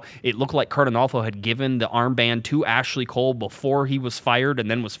about how it looked like Curt Onalfo had given the armband to Ashley Cole before he was fired,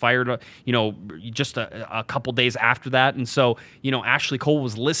 and then was fired, just a couple days after that. And so, Ashley Cole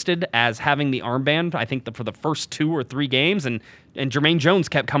was listed as having the armband, I think, for the first 2 or 3 games, and Jermaine Jones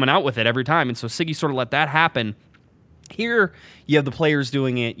kept coming out with it every time, and so Siggy sort of let that happen. Here, you have the players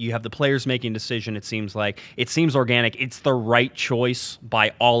doing it. You have the players making a decision, it seems like. It seems organic. It's the right choice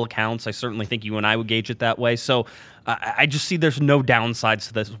by all accounts. I certainly think you and I would gauge it that way. So I just see there's no downsides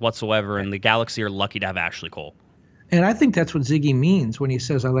to this whatsoever, and the Galaxy are lucky to have Ashley Cole. And I think that's what Ziggy means when he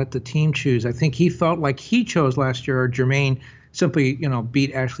says, I let the team choose. I think he felt like he chose last year, or Jermaine simply,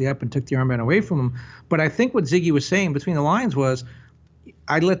 beat Ashley up and took the armband away from him. But I think what Ziggy was saying between the lines was,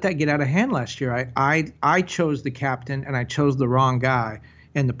 I let that get out of hand last year. I chose the captain, and I chose the wrong guy,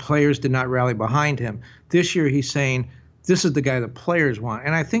 and the players did not rally behind him. This year he's saying, this is the guy the players want.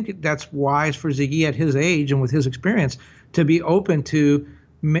 And I think that's wise for Ziggy at his age and with his experience to be open to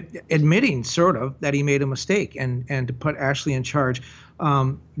admitting sort of that he made a mistake and to put Ashley in charge.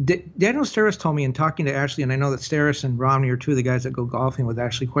 Daniel Steres told me in talking to Ashley, and I know that Steres and Romney are two of the guys that go golfing with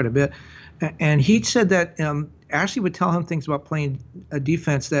Ashley quite a bit, and he said that Ashley would tell him things about playing a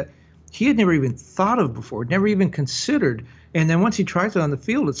defense that he had never even thought of before, never even considered. And then once he tries it on the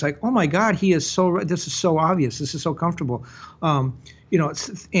field, it's like, oh my God, this is so obvious. This is so comfortable. And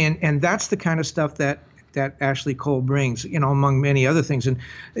that's the kind of stuff that that Ashley Cole brings, among many other things. And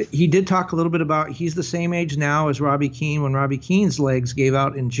he did talk a little bit about he's the same age now as Robbie Keane. When Robbie Keane's legs gave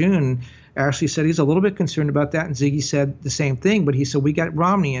out in June, Ashley said he's a little bit concerned about that, and Ziggy said the same thing. But he said we got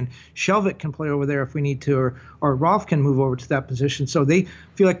Romney, and Shelvick can play over there if we need to, or Rolf can move over to that position. So they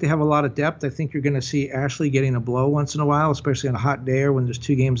feel like they have a lot of depth. I think you're going to see Ashley getting a blow once in a while, especially on a hot day or when there's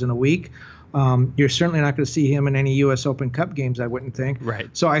 2 games in a week. You're certainly not going to see him in any U.S. Open Cup games, I wouldn't think. Right.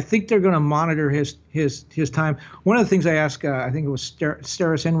 So I think they're going to monitor his time. One of the things I asked, I think it was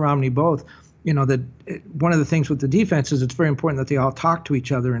Steres and Romney both, that one of the things with the defense is it's very important that they all talk to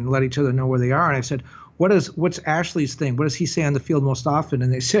each other and let each other know where they are. And I said, what's Ashley's thing? What does he say on the field most often?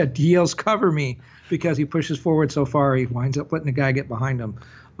 And they said, he yells, "Cover me," because he pushes forward so far, he winds up letting the guy get behind him.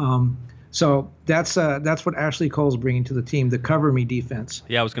 So that's what Ashley Cole's bringing to the team, the cover me defense.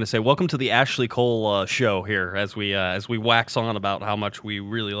 Yeah, I was going to say, welcome to the Ashley Cole show here as we wax on about how much we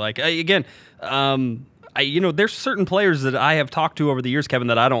really like. There's certain players that I have talked to over the years, Kevin,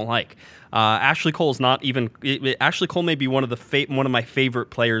 that I don't like. Ashley Cole's not even. Ashley Cole may be one of my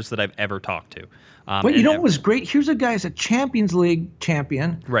favorite players that I've ever talked to. But what was great? Here's a guy who's a Champions League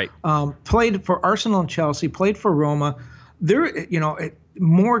champion. Right. Played for Arsenal and Chelsea. Played for Roma.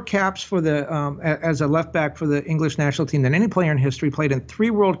 More caps for the as a left back for the English national team than any player in history. Played in 3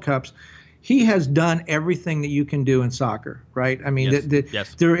 World Cups. He has done everything that you can do in soccer, right? I mean,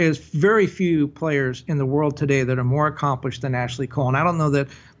 yes. There is very few players in the world today that are more accomplished than Ashley Cole, and I don't know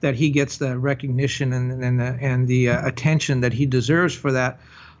that he gets the recognition and the attention that he deserves for that.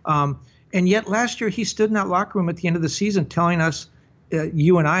 And yet, last year he stood in that locker room at the end of the season, telling us,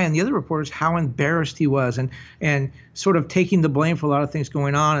 you and I and the other reporters, how embarrassed he was, and sort of taking the blame for a lot of things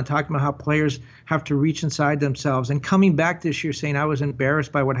going on, and talking about how players have to reach inside themselves, and coming back this year saying I was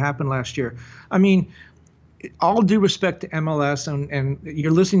embarrassed by what happened last year. I mean, all due respect to MLS, and you're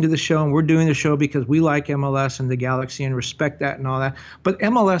listening to the show, and we're doing the show because we like MLS and the Galaxy and respect that and all that. But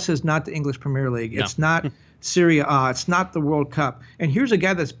MLS is not the English Premier League. No. It's not Serie A. It's not the World Cup. And here's a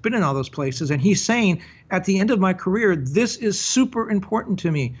guy that's been in all those places, and he's saying, at the end of my career, this is super important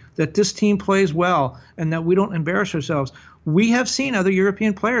to me, that this team plays well and that we don't embarrass ourselves. We have seen other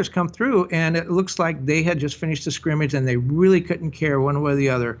European players come through, and it looks like they had just finished a scrimmage and they really couldn't care one way or the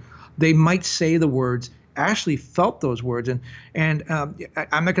other. They might say the words. Ashley felt those words, and I'm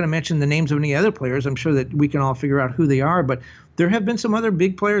not going to mention the names of any other players. I'm sure that we can all figure out who they are, but there have been some other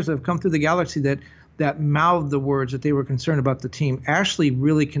big players that have come through the Galaxy that mouthed the words that they were concerned about the team. Ashley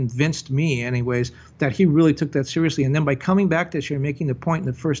really convinced me, anyways, that he really took that seriously. And then by coming back this year and making the point in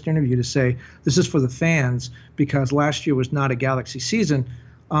the first interview to say, this is for the fans because last year was not a Galaxy season,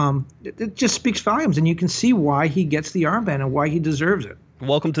 it just speaks volumes. And you can see why he gets the armband and why he deserves it.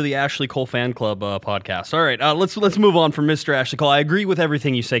 Welcome to the Ashley Cole Fan Club podcast. All right, let's move on from Mr. Ashley Cole. I agree with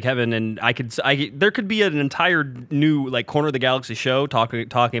everything you say, Kevin, and there could be an entire new Corner of the Galaxy show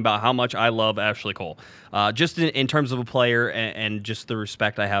talking about how much I love Ashley Cole, just in terms of a player and just the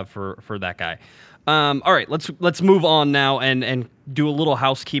respect I have for that guy. All right, let's move on now and do a little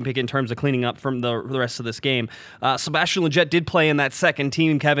housekeeping in terms of cleaning up from the rest of this game. Sebastian Lletget did play in that second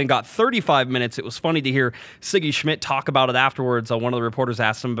team. Kevin got 35 minutes. It was funny to hear Siggy Schmidt talk about it afterwards. One of the reporters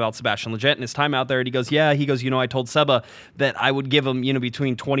asked him about Sebastian Lletget and his time out there, and he goes, I told Seba that I would give him,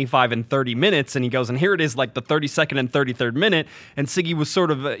 between 25 and 30 minutes, and he goes, and here it is, the 32nd and 33rd minute, and Siggy was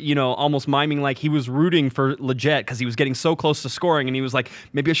sort of, almost miming like he was rooting for Lletget because he was getting so close to scoring, and he was like,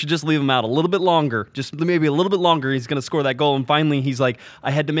 maybe I should just leave him out a little bit longer, just maybe a little bit longer, he's going to score that goal, and finally he's like,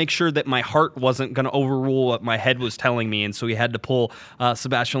 I had to make sure that my heart wasn't going to overrule what my head was telling me, and so he had to pull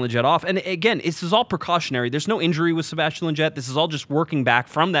Sebastian Lletget off. And again, this is all precautionary. There's no injury with Sebastian Lletget. This is all just working back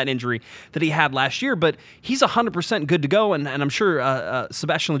from that injury that he had last year, but he's 100% good to go, and I'm sure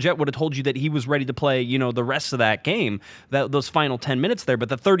Sebastian Lletget would have told you that he was ready to play, the rest of that game, those final 10 minutes there, but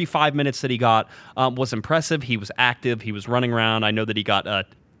the 35 minutes that he got was impressive. He was active. He was running around. I know that he got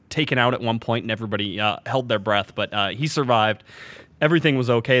taken out at one point, and everybody held their breath, but he survived. Everything was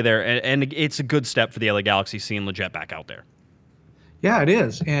okay there, and it's a good step for the LA Galaxy seeing Lletget back out there. Yeah, it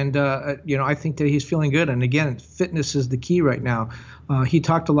is, and I think that he's feeling good. And again, fitness is the key right now. He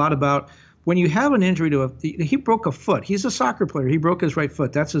talked a lot about when you have an injury he broke a foot. He's a soccer player. He broke his right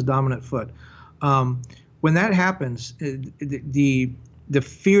foot. That's his dominant foot. When that happens, the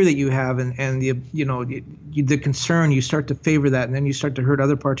fear that you have and the concern, you start to favor that, and then you start to hurt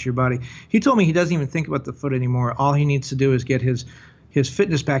other parts of your body. He told me he doesn't even think about the foot anymore. All he needs to do is get his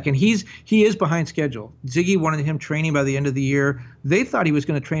fitness back, and he is behind schedule. Ziggy wanted him training by the end of the year. They thought he was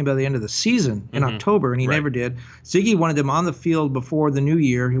going to train by the end of the season in October, and he never did. Ziggy wanted him on the field before the new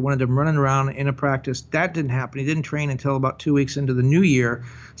year. He wanted him running around in a practice. That didn't happen. He didn't train until about 2 weeks into the new year.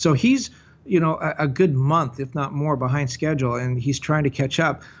 So he's a good month, if not more, behind schedule, and he's trying to catch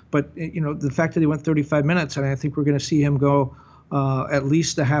up. But the fact that he went 35 minutes, and I think we're going to see him go at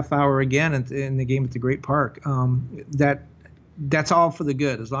least a half hour again in the game at the Great Park. That's all for the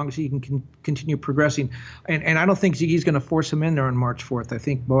good, as long as he can continue progressing. And I don't think Ziggy's going to force him in there on March 4th. I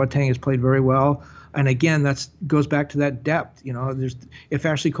think Boateng has played very well. And again, that goes back to that depth. If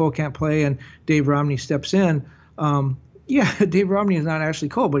Ashley Cole can't play and Dave Romney steps in, Dave Romney is not Ashley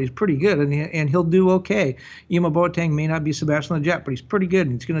Cole, but he's pretty good, and he'll do okay. Ima Boateng may not be Sebastian Lletget, but he's pretty good,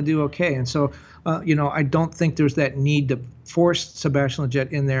 and he's going to do okay. And so, I don't think there's that need to force Sebastian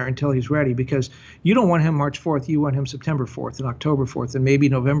Lletget in there until he's ready, because you don't want him March 4th. You want him September 4th and October 4th and maybe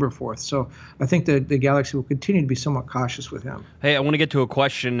November 4th. So I think the Galaxy will continue to be somewhat cautious with him. Hey, I want to get to a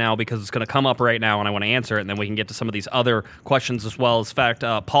question now because it's going to come up right now, and I want to answer it, and then we can get to some of these other questions as well. In fact,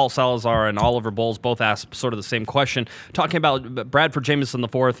 Paul Salazar and Oliver Bowles both asked sort of the same question, talking about Bradford Jamieson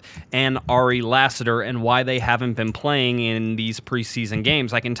IV and Ari Lassiter and why they haven't been playing in these preseason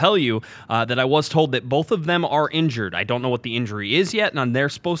games. I can tell you that I was told that both of them are injured. I don't know what the injury is yet, and they're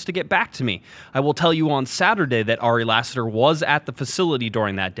supposed to get back to me. I will tell you on Saturday that Ari Lassiter was at the facility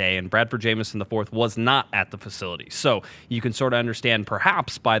during that day, and Bradford Jamieson IV was not at the facility. So you can sort of understand,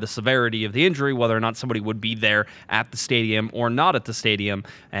 perhaps by the severity of the injury, whether or not somebody would be there at the stadium or not at the stadium,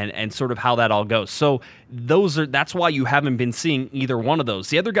 and sort of how that all goes. So that's why you haven't been seeing either one of those.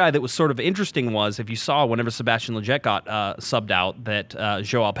 The other guy that was sort of interesting was, if you saw whenever Sebastian Lletget got subbed out, that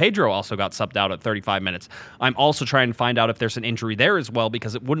João Pedro also got subbed out at 35 minutes. I'm also trying to find out if there's an injury there as well,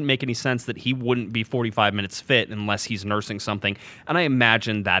 because it wouldn't make any sense that he wouldn't be 45 minutes fit unless he's nursing something, and I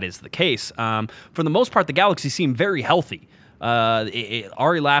imagine that is the case. For the most part, the Galaxy seem very healthy.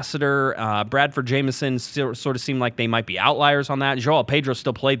 Ari Lassiter, Bradford Jamieson sort of seem like they might be outliers on that. João Pedro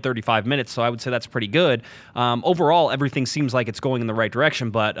still played 35 minutes, so I would say that's pretty good. Overall, everything seems like it's going in the right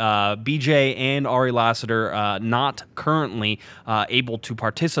direction, but BJ and Ari Lassiter not currently able to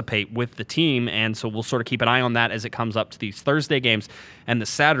participate with the team, and so we'll sort of keep an eye on that as it comes up to these Thursday games and the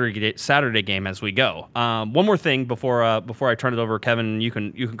Saturday game as we go. One more thing before I turn it over, Kevin, you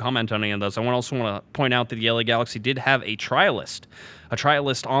can comment on any of those. I also want to point out that the LA Galaxy did have a trialist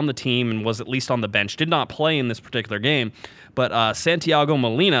on the team and was at least on the bench. Did not play in this particular game, but Santiago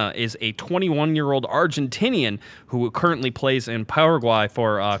Molina is a 21-year-old Argentinian who currently plays in Paraguay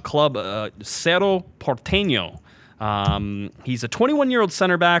for club Cerro Porteño. He's a 21-year-old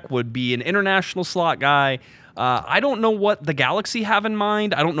center back, would be an international slot guy. I don't know what the Galaxy have in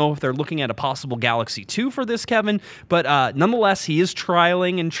mind. I don't know if they're looking at a possible Galaxy 2 for this, Kevin. But nonetheless, he is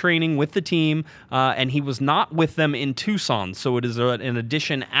trialing and training with the team, and he was not with them in Tucson. So it is an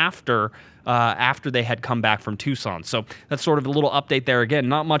addition after they had come back from Tucson. So that's sort of a little update there. Again,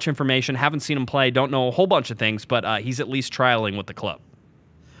 not much information. Haven't seen him play. Don't know a whole bunch of things, but he's at least trialing with the club.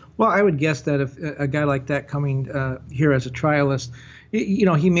 Well, I would guess that if a guy like that coming here as a trialist,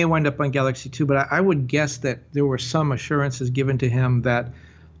 he may wind up on Galaxy 2, but I would guess that there were some assurances given to him that,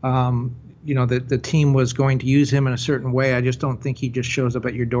 that the team was going to use him in a certain way. I just don't think he just shows up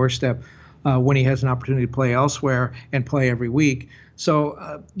at your doorstep when he has an opportunity to play elsewhere and play every week.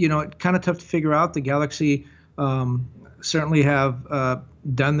 So, it's kind of tough to figure out. The Galaxy certainly have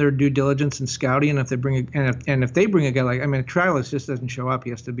done their due diligence in scouting, and if they bring a guy like, a trialist just doesn't show up.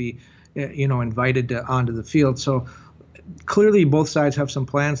 He has to be, invited onto the field. So clearly both sides have some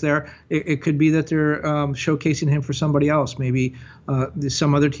plans there. It could be that they're showcasing him for somebody else. Maybe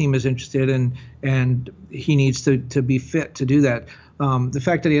some other team is interested and he needs to be fit to do that. The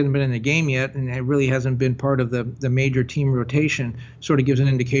fact that he hasn't been in the game yet and it really hasn't been part of the major team rotation sort of gives an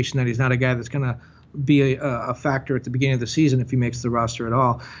indication that he's not a guy that's going to be a factor at the beginning of the season if he makes the roster at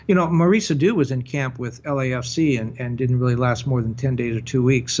all. Maurice Adu was in camp with LAFC and didn't really last more than 10 days or 2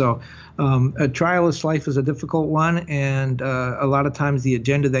 weeks. So a trialist life is a difficult one, and a lot of times the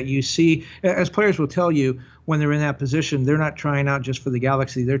agenda that you see, as players will tell you, when they're in that position, they're not trying out just for the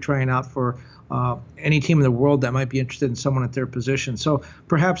Galaxy. They're trying out for any team in the world that might be interested in someone at their position. So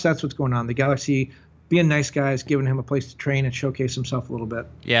perhaps that's what's going on. The Galaxy being nice guys, giving him a place to train and showcase himself a little bit.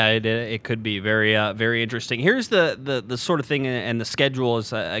 Yeah, it could be very very interesting. Here's the sort of thing, and the schedule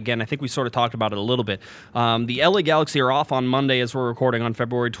is, again, I think we sort of talked about it a little bit. The LA Galaxy are off on Monday as we're recording on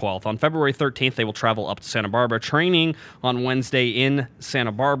February 12th. On February 13th, they will travel up to Santa Barbara, training on Wednesday in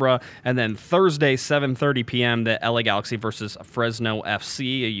Santa Barbara, and then Thursday, 7:30 p.m., the LA Galaxy versus Fresno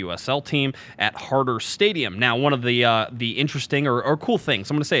FC, a USL team, at Harder Stadium. Now, one of the interesting or cool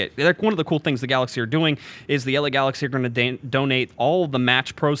things, I'm going to say it, one of the cool things the Galaxy are doing doing is the LA Galaxy are going to donate all of the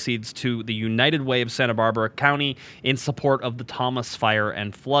match proceeds to the United Way of Santa Barbara County in support of the Thomas Fire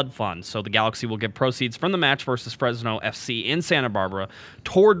and Flood Fund. So the Galaxy will give proceeds from the match versus Fresno FC in Santa Barbara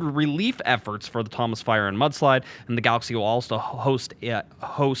toward relief efforts for the Thomas Fire and mudslide, and the Galaxy will also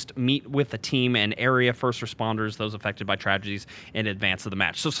host meet with the team and area first responders, those affected by tragedies, in advance of the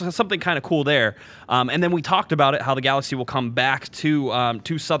match. So something kind of cool there. And then we talked about it, how the Galaxy will come back to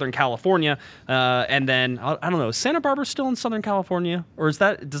Southern California, and then I don't know, is Santa Barbara still in Southern California, or does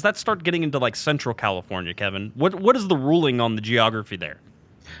that start getting into like Central California, Kevin? What is the ruling on the geography there?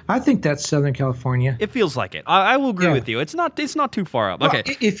 I think that's Southern California. It feels like it. I will agree with you. It's not too far up. Okay.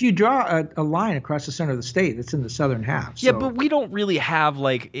 Well, if you draw a line across the center of the state, it's in the southern half. So. Yeah, but we don't really have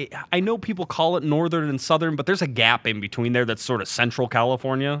I know people call it northern and southern, but there's a gap in between there that's sort of Central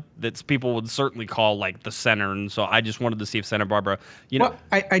California that people would certainly call like the center. And so I just wanted to see if Santa Barbara, Well,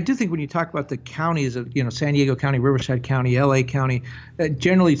 I do think when you talk about the counties of, San Diego County, Riverside County, LA County,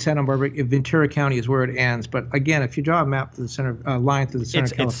 generally Santa Barbara, Ventura County is where it ends. But again, if you draw a map to the center, line through the center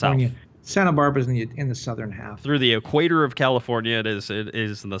of California, Santa Barbara's in the southern half. Through the equator of California, it is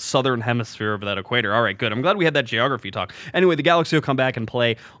in the southern hemisphere of that equator. All right, good. I'm glad we had that geography talk. Anyway, the Galaxy will come back and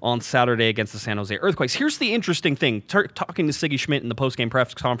play on Saturday against the San Jose Earthquakes. Here's the interesting thing. Talking to Siggy Schmidt in the postgame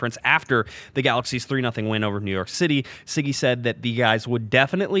press conference after the Galaxy's 3-0 win over New York City, Siggy said that the guys would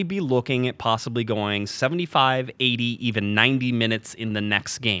definitely be looking at possibly going 75, 80, even 90 minutes in the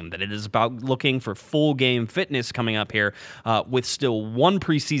next game. That it is about looking for full game fitness coming up here with still one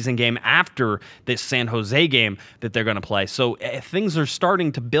preseason game after this San Jose game that they're going to play. So things are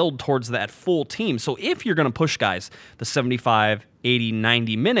starting to build towards that full team. So if you're going to push guys the 75, 80,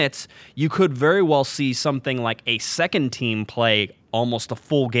 90 minutes, you could very well see something like a second team play almost a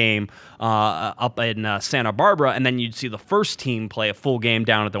full game up in Santa Barbara, and then you'd see the first team play a full game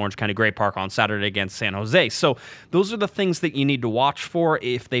down at the Orange County Great Park on Saturday against San Jose. So those are the things that you need to watch for.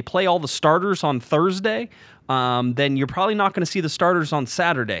 If they play all the starters on Thursday, then you're probably not going to see the starters on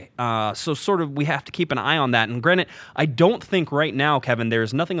Saturday. So sort of we have to keep an eye on that. And granted, I don't think right now, Kevin,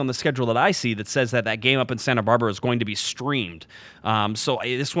 there's nothing on the schedule that I see that says that game up in Santa Barbara is going to be streamed. So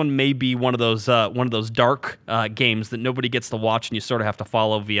this one may be one of those dark games that nobody gets to watch, and you sort of have to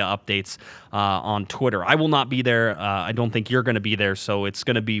follow via updates on Twitter. I will not be there. I don't think you're going to be there, so it's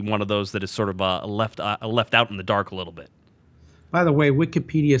going to be one of those that is sort of left out in the dark a little bit. By the way,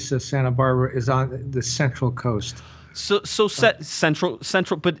 Wikipedia says Santa Barbara is on the Central Coast. Central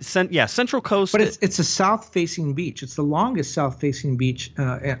Coast. But it's a south-facing beach. It's the longest south-facing beach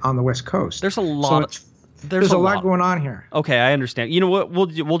on the West Coast. There's a lot. There's a lot going on here. Okay, I understand. You know what?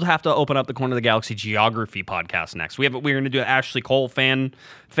 We'll have to open up the Corner of the Galaxy geography podcast next. We're going to do an Ashley Cole fanboy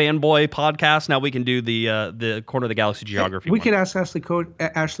podcast. Now we can do the Corner of the Galaxy geography. We could ask Ashley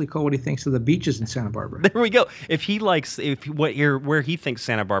Cole what he thinks of the beaches in Santa Barbara. There we go. If he likes, where he thinks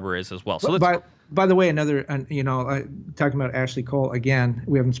Santa Barbara is as well. So by the way, another, talking about Ashley Cole again,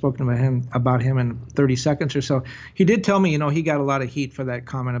 we haven't spoken about him in 30 seconds or so. He did tell me, he got a lot of heat for that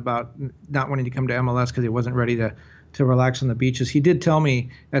comment about not wanting to come to MLS because he wasn't ready to relax on the beaches. He did tell me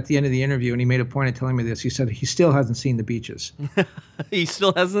at the end of the interview, and he made a point of telling me this. He said he still hasn't seen the beaches. He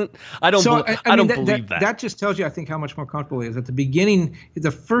still hasn't? I don't believe that. That just tells you, I think, how much more comfortable he is. At the beginning,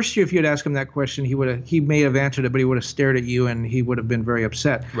 the first year, if you had asked him that question, he may have answered it, but he would have stared at you and he would have been very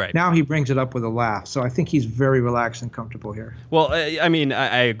upset. Right. Now he brings it up with a laugh. So I think he's very relaxed and comfortable here. Well, I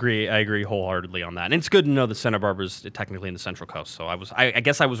agree. I agree wholeheartedly on that. And it's good to know that Santa Barbara is technically in the Central Coast. So I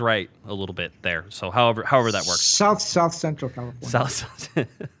guess I was right a little bit there. So however that works. South Central California. South.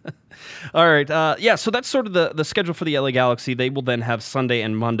 All right. So that's sort of the schedule for the LA Galaxy. They will then have Sunday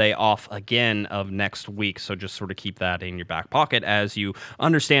and Monday off again of next week. So just sort of keep that in your back pocket as you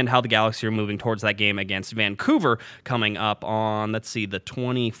understand how the Galaxy are moving towards that game against Vancouver coming up on, let's see, the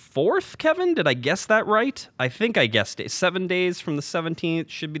 24th, Kevin? Did I guess that right? I think I guessed it. 7 days from the 17th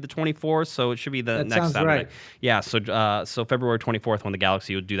should be the 24th, so it should be the next Saturday. Right. Yeah, so February 24th when the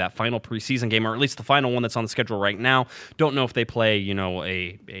Galaxy would do that final preseason game, or at least the final one that's on the schedule right now. Don't know if they play,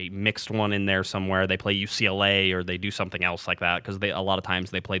 a mixed one in there somewhere. They play UCLA or they do something else like that because a lot of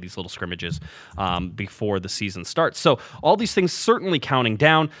times they play these little scrimmages before the season starts. So all these things certainly counting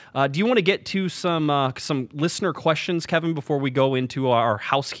down. Do you want to get to some listener questions, Kevin, before we go into our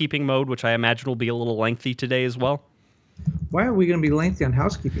housekeeping mode, which I imagine will be a little lengthy today as well? Why are we going to be lengthy on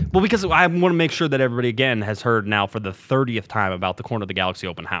housekeeping? Well, because I want to make sure that everybody again has heard now for the 30th time about the Corner of the Galaxy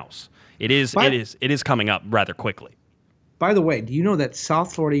open house. It is coming up rather quickly. By the way, do you know that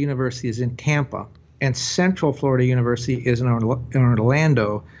South Florida University is in Tampa and Central Florida University is in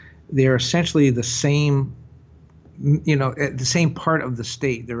Orlando? They're essentially the same, the same part of the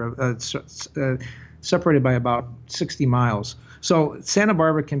state. They're separated by about 60 miles. So Santa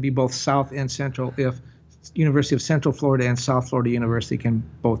Barbara can be both south and central if University of Central Florida and South Florida University can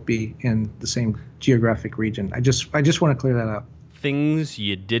both be in the same geographic region. I just want to clear that up. Things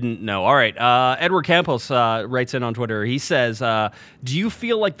you didn't know. All right. Edward Campos writes in on Twitter. He says, do you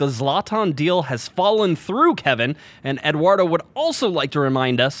feel like the Zlatan deal has fallen through, Kevin? And Eduardo would also like to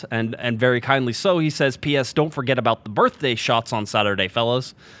remind us, and very kindly so, he says, P.S. don't forget about the birthday shots on Saturday,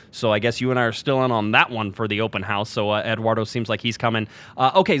 fellas. So I guess you and I are still in on that one for the open house. So Eduardo seems like he's coming.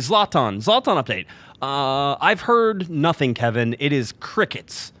 Okay, Zlatan update. I've heard nothing, Kevin. It is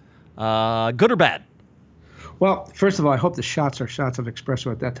crickets. Good or bad? Well, first of all, I hope the shots are shots of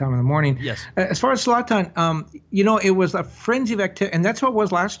espresso at that time in the morning. Yes. As far as Zlatan, it was a frenzy of activity, and that's what it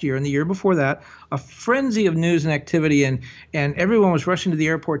was last year and the year before that, a frenzy of news and activity, and everyone was rushing to the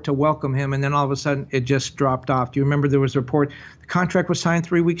airport to welcome him, and then all of a sudden it just dropped off. Do you remember there was a report, the contract was signed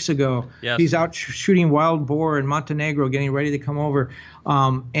 3 weeks ago. Yes. He's out shooting wild boar in Montenegro, getting ready to come over.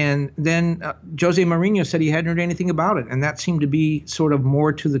 And then Jose Mourinho said he hadn't heard anything about it, and that seemed to be sort of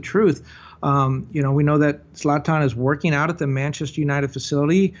more to the truth. We know that Zlatan is working out at the Manchester United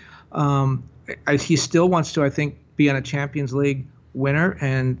facility. He still wants to, I think, be on a Champions League winner,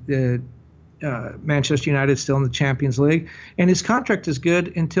 and Manchester United is still in the Champions League. And his contract is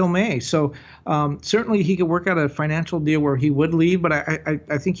good until May. So certainly he could work out a financial deal where he would leave, but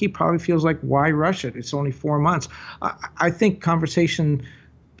I think he probably feels like, why rush it? It's only 4 months. I think conversations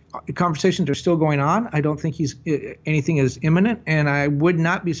are still going on. I don't think anything is imminent, and I would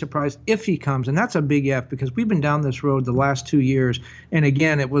not be surprised if he comes. And that's a big if, because we've been down this road the last 2 years. And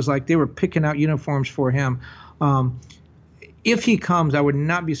again, it was like they were picking out uniforms for him. If he comes, I would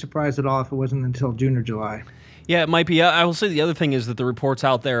not be surprised at all if it wasn't until June or July. Yeah, it might be. I will say the other thing is that the reports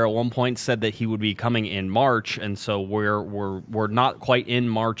out there at one point said that he would be coming in March, and so we're not quite in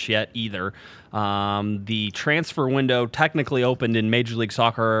March yet either. The transfer window technically opened in Major League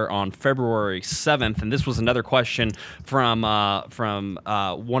Soccer on February 7th, and this was another question from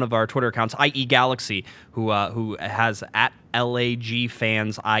one of our Twitter accounts, IE Galaxy, who has at LAG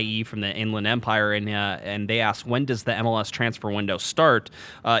fans, i.e. from the Inland Empire, and they asked, when does the MLS transfer window start?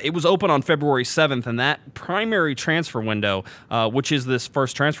 It was open on February 7th, and that primary transfer window, which is this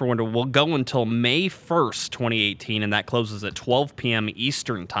first transfer window, will go until May 1st, 2018, and that closes at 12 p.m.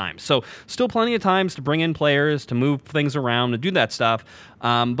 Eastern Time. So still plenty of times to bring in players, to move things around, to do that stuff.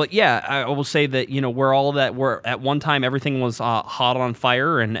 But yeah, I will say that, we're at one time everything was hot on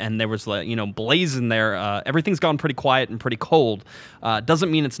fire and there was, blazing there. Everything's gone pretty quiet and pretty cold.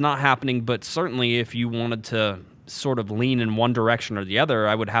 Doesn't mean it's not happening, but certainly if you wanted to sort of lean in one direction or the other,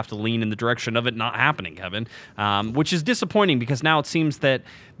 I would have to lean in the direction of it not happening, Kevin, which is disappointing because now it seems that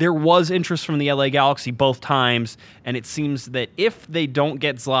there was interest from the LA Galaxy both times, and it seems that if they don't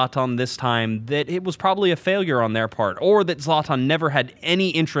get Zlatan this time, that it was probably a failure on their part, or that Zlatan never had any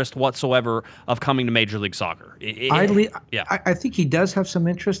interest whatsoever of coming to Major League Soccer. I think he does have some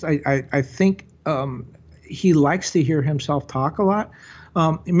interest. I think he likes to hear himself talk a lot.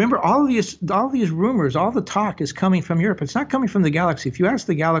 Remember, all these rumors, all the talk is coming from Europe. It's not coming from the Galaxy. If you ask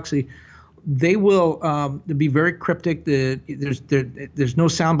the Galaxy, they will be very cryptic. There's no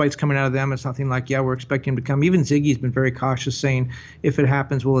sound bites coming out of them. It's nothing like, we're expecting him to come. Even Ziggy's been very cautious, saying if it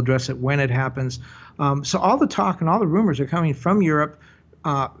happens, we'll address it when it happens. So all the talk and all the rumors are coming from Europe,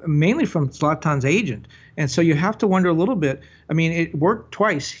 mainly from Zlatan's agent. And so you have to wonder a little bit. I mean, it worked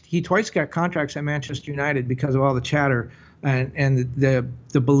twice. He twice got contracts at Manchester United because of all the chatter. And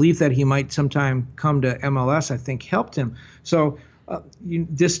the belief that he might sometime come to MLS, I think, helped him. So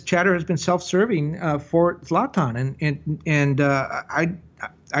this chatter has been self-serving for Zlatan, and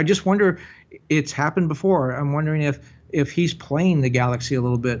I just wonder. It's happened before. I'm wondering if he's playing the Galaxy a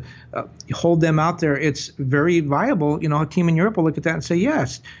little bit, hold them out there. It's very viable. A team in Europe will look at that and say,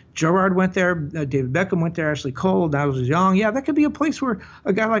 yes, Gerrard went there, David Beckham went there, Ashley Cole, David was young. Yeah, that could be a place where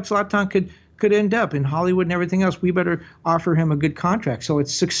a guy like Zlatan could end up in Hollywood and everything else. We better offer him a good contract. So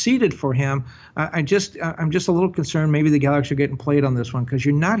it's succeeded for him. I'm just a little concerned maybe the Galaxy are getting played on this one because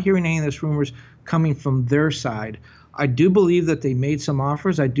you're not hearing any of this rumors coming from their side. I do believe that they made some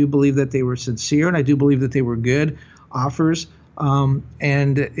offers. I do believe that they were sincere, and I do believe that they were good offers.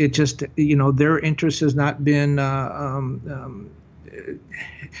 And it just, their interest has not been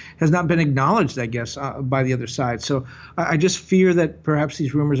acknowledged, I guess, by the other side. So I just fear that perhaps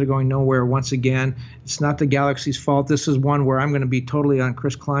these rumors are going nowhere once again. It's not the Galaxy's fault. This is one where I'm going to be totally on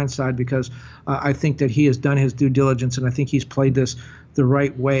Chris Klein's side because I think that he has done his due diligence, and I think he's played this the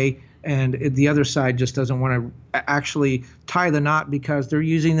right way. and the other side just doesn't want to actually tie the knot because they're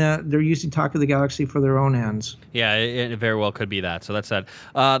using Talk of the Galaxy for their own ends. Yeah, it very well could be that. So that's that.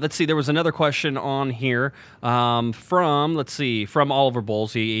 Let's see. There was another question on here from Oliver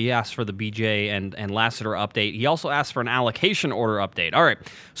Bowles. He asked for the BJ and Lassiter update. He also asked for an allocation order update. All right.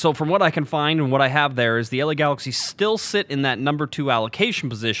 So from what I can find and what I have there is the LA Galaxy still sit in that number 2 allocation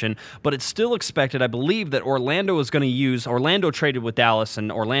position, but it's still expected, I believe, that Orlando traded with Dallas,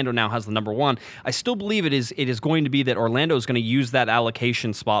 and Orlando now has the number 1. I still believe it is going to be that Orlando is going to use that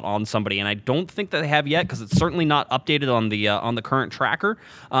allocation spot on somebody, and I don't think that they have yet because it's certainly not updated on the current tracker.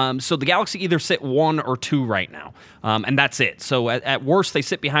 So the Galaxy either sit 1 or 2 right now, and that's it. So at worst, they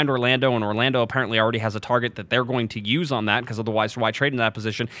sit behind Orlando, and Orlando apparently already has a target that they're going to use on that because otherwise, why trade in that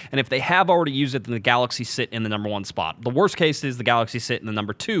position? And if they have already used it, then the Galaxy sit in the number 1 spot. The worst case is the Galaxy sit in the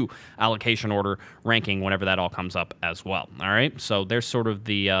number 2 allocation order ranking whenever that all comes up as well. All right, so there's sort of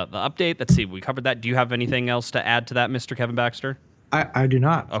the update. Let's see, we covered that. Do you have anything else to add to that, Mr. Kevin Baxter? I do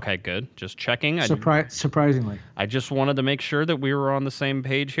not. Okay, good. Just checking. Surprisingly, I just wanted to make sure that we were on the same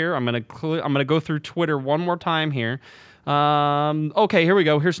page here. I'm gonna go through Twitter one more time here. Okay, here we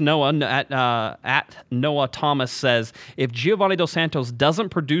go. Here's Noah at Noah Thomas says, if Giovanni Dos Santos doesn't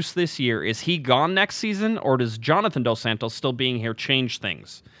produce this year, is he gone next season, or does Jonathan Dos Santos still being here change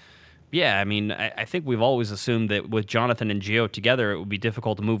things? Yeah, I mean, I think we've always assumed that with Jonathan and Gio together, it would be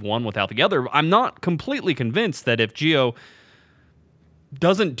difficult to move one without the other. I'm not completely convinced that if Gio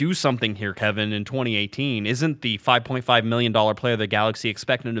doesn't do something here, Kevin, in 2018, isn't the $5.5 million player the Galaxy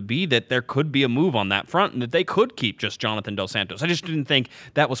expect him to be, that there could be a move on that front and that they could keep just Jonathan Dos Santos. I just didn't think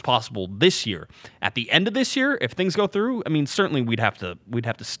that was possible this year. At the end of this year, if things go through, I mean, certainly we'd have to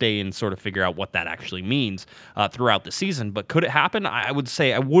stay and sort of figure out what that actually means throughout the season. But could it happen? I would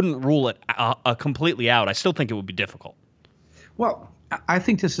say I wouldn't rule it completely out. I still think it would be difficult. Well, I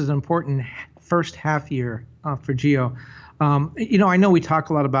think this is an important first half year for Gio. I know we talk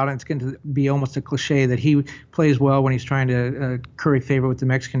a lot about it. It's going to be almost a cliche that he plays well when he's trying to curry favor with the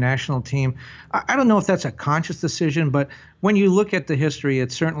Mexican national team. I don't know if that's a conscious decision, but when you look at the history,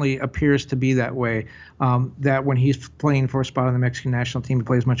 it certainly appears to be that way, that when he's playing for a spot on the Mexican national team, he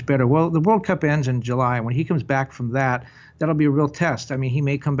plays much better. Well, the World Cup ends in July. When he comes back from that, that'll be a real test. I mean, he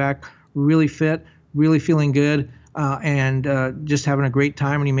may come back really fit, really feeling good, and just having a great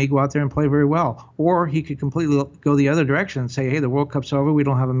time, and he may go out there and play very well. Or he could completely go the other direction and say, hey, the World Cup's over. We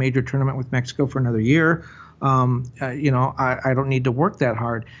don't have a major tournament with Mexico for another year. I don't need to work that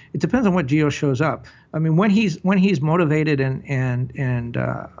hard. It depends on what Gio shows up. I mean, when he's motivated and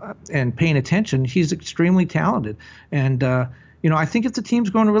paying attention, he's extremely talented. And I think if the team's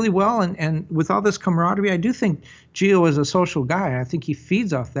going really well and with all this camaraderie, I do think Gio is a social guy. I think he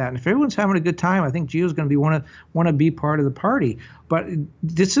feeds off that. And if everyone's having a good time, I think Gio's going to want to be part of the party. But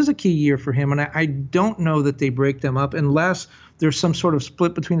this is a key year for him, and I don't know that they break them up unless there's some sort of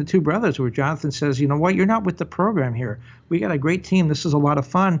split between the two brothers where Jonathan says, you know what, you're not with the program here. We got a great team. This is a lot of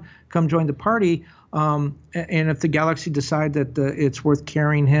fun. Come join the party. And if the Galaxy decide that it's worth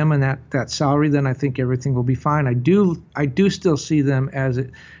carrying him and that salary, then I think everything will be fine. I do still see them as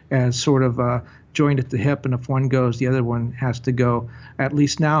sort of joined at the hip, and if one goes, the other one has to go. At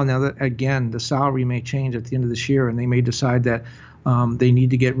least now that, again, the salary may change at the end of this year, and they may decide that they need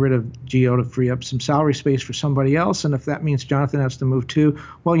to get rid of Gio to free up some salary space for somebody else. And if that means Jonathan has to move too,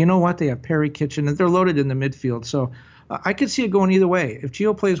 well, you know what? They have Perry, Kitchen, and they're loaded in the midfield. So I could see it going either way. If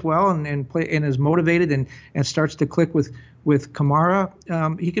Gio plays well and is motivated and starts to click with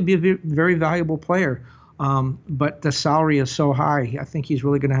Kamara, he could be a very valuable player. But the salary is so high, I think he's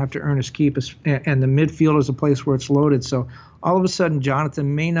really going to have to earn his keep. And the midfield is a place where it's loaded. So all of a sudden,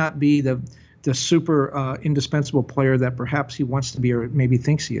 Jonathan may not be the super indispensable player that perhaps he wants to be or maybe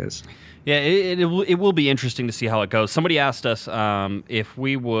thinks he is. Yeah, it will be interesting to see how it goes. Somebody asked us if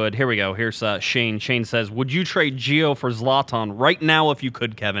we would. Here we go. Here's Shane. Shane says, would you trade Gio for Zlatan right now if you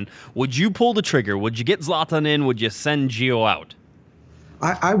could, Kevin? Would you pull the trigger? Would you get Zlatan in? Would you send Gio out?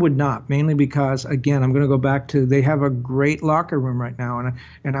 I would not, mainly because, again, I'm going to go back to they have a great locker room right now,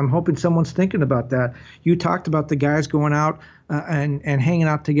 and I'm hoping someone's thinking about that. You talked about the guys going out and hanging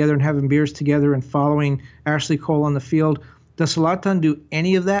out together and having beers together and following Ashley Cole on the field. Does Zlatan do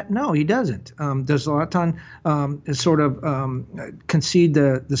any of that? No, he doesn't. Does Zlatan concede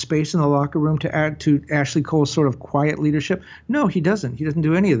the space in the locker room to add to Ashley Cole's sort of quiet leadership? No, he doesn't. He doesn't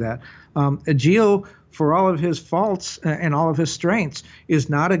do any of that. Gio, for all of his faults and all of his strengths, is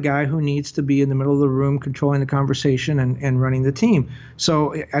not a guy who needs to be in the middle of the room controlling the conversation and running the team.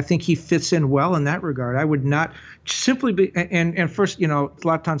 So I think he fits in well in that regard. I would not simply be – and first,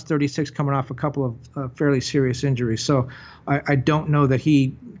 Zlatan's 36, coming off a couple of fairly serious injuries. So I don't know that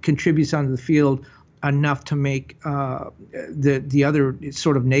he contributes onto the field enough to make the other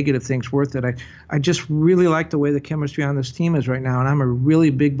sort of negative things worth it. I just really like the way the chemistry on this team is right now, and I'm a really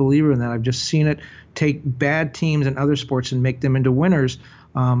big believer in that. I've just seen it take bad teams in other sports and make them into winners,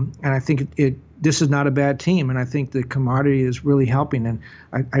 and I think this is not a bad team, and I think the commodity is really helping, and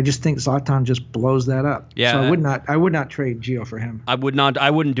I just think Zlatan just blows that up. Yeah, so I would not trade Gio for him. I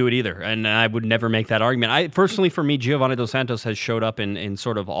wouldn't do it either, and I would never make that argument. Personally, for me, Giovanni Dos Santos has showed up in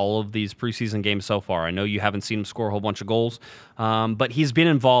sort of all of these preseason games so far. I know you haven't seen him score a whole bunch of goals, but he's been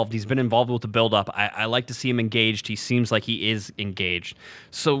involved. He's been involved with the build-up. I like to see him engaged. He seems like he is engaged.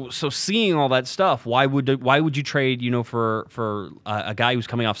 So seeing all that stuff, why would you trade for a guy who's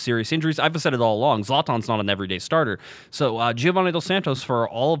coming off serious injuries? I've said it all along. Zlatan's not an everyday starter. So Giovanni Dos Santos, for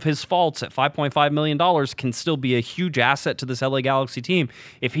all of his faults at $5.5 million, can still be a huge asset to this LA Galaxy team.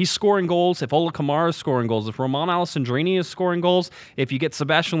 If he's scoring goals, if Ola Kamara is scoring goals, if Roman Alessandrini is scoring goals, if you get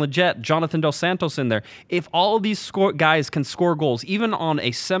Sebastian Lletget, Jonathan Dos Santos in there, if all of these guys can score goals, even on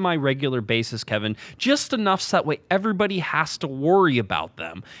a semi-regular basis, Kevin, just enough so that way everybody has to worry about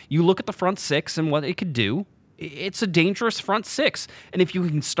them. You look at the front six and what it could do. It's a dangerous front six. And if you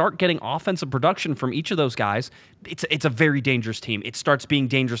can start getting offensive production from each of those guys, it's a very dangerous team. It starts being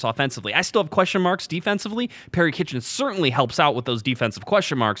dangerous offensively. I still have question marks defensively. Perry Kitchen certainly helps out with those defensive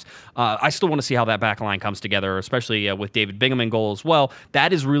question marks. I still want to see how that back line comes together, especially with David Bingham in goal as well.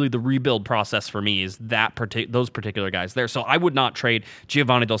 That is really the rebuild process for me, is those particular guys there. So I would not trade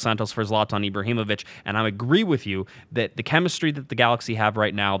Giovanni Dos Santos for Zlatan Ibrahimovic, and I agree with you that the chemistry that the Galaxy have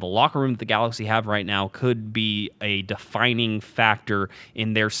right now, the locker room that the Galaxy have right now, could be a defining factor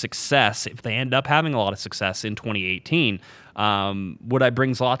in their success if they end up having a lot of success in 2018. Would I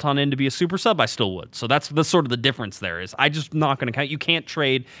bring Zlatan in to be a super sub? I still would. So that's the sort of the difference there is I just not going to count. You can't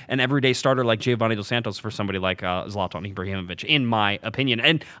trade an everyday starter like Giovanni Dos Santos for somebody like Zlatan Ibrahimovic, in my opinion.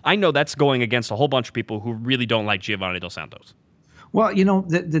 And I know that's going against a whole bunch of people who really don't like Giovanni Dos Santos. Well,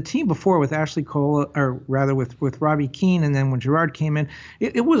 the team before with Ashley Cole, or rather with Robbie Keane, and then when Gerard came in,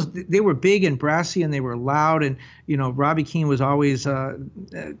 they were big and brassy and they were loud, and Robbie Keane was always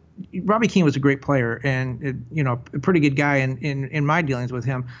Robbie Keane was a great player and a pretty good guy in my dealings with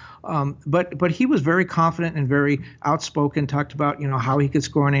him, but he was very confident and very outspoken. Talked about how he could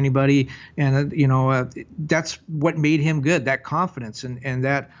score on anybody, and that's what made him good, that confidence and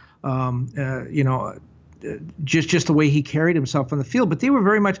that just the way he carried himself on the field. But they were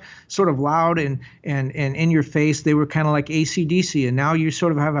very much sort of loud and in your face. They were kind of like AC/DC, and now you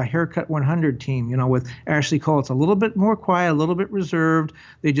sort of have a haircut 100 team, with Ashley Cole. It's a little bit more quiet, a little bit reserved.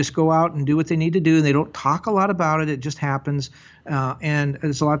 They just go out and do what they need to do, and they don't talk a lot about it. It just happens. And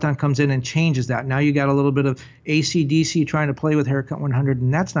Zlatan comes in and changes that. Now you got a little bit of AC/DC trying to play with haircut 100,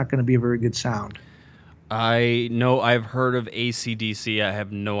 and that's not going to be a very good sound. I know I've heard of AC/DC. I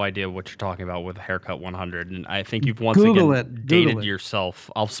have no idea what you're talking about with Haircut 100, and I think you've once again dated yourself.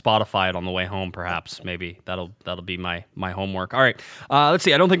 I'll Spotify it on the way home, perhaps. Maybe that'll be my homework. All right, let's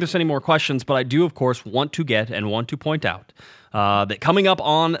see. I don't think there's any more questions, but I do, of course, want to point out that coming up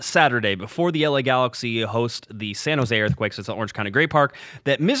on Saturday, before the LA Galaxy host the San Jose Earthquakes at the Orange County Great Park,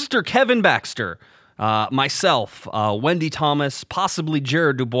 that Mr. Kevin Baxter, myself, Wendy Thomas, possibly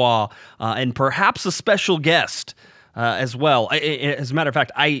Jared Dubois, and perhaps a special guest as well. As a matter of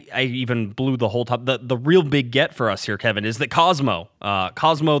fact, I even blew the whole top. The real big get for us here, Kevin, is that Cosmo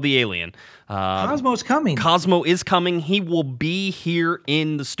the alien. Cosmo's coming. Cosmo is coming. He will be here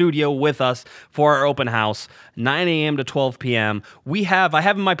in the studio with us for our open house, 9 a.m. to 12 p.m. I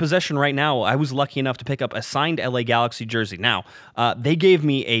have in my possession right now, I was lucky enough to pick up a signed LA Galaxy jersey. Now, they gave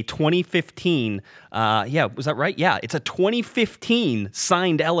me a 2015, was that right? Yeah, it's a 2015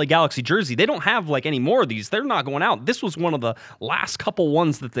 signed LA Galaxy jersey. They don't have any more of these. They're not going out. This was one of the last couple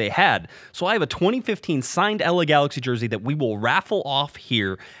ones that they had. So I have a 2015 signed LA Galaxy jersey that we will raffle off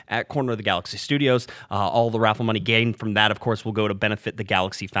here at Corner of the Galaxy Studios. All the raffle money gained from that, of course, will go to benefit the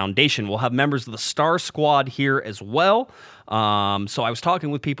Galaxy Foundation. We'll have members of the Star Squad here as well. So I was talking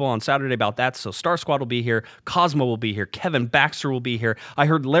with people on Saturday about that. So Star Squad will be here. Cosmo will be here. Kevin Baxter will be here. I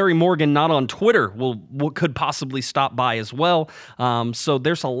heard Larry Morgan, not on Twitter, could possibly stop by as well. So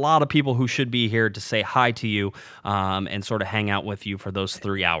there's a lot of people who should be here to say hi to you and sort of hang out with you for those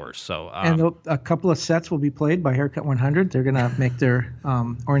 3 hours. So and a couple of sets will be played by Haircut 100. They're going to make their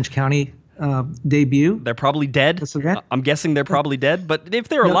Orange County debut. They're probably dead. I'm guessing they're probably dead, but if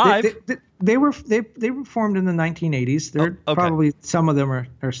they're alive, they were formed in the 1980s. They're probably some of them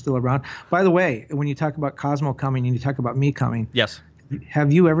are still around. By the way, when you talk about Cosmo coming and you talk about me coming, yes,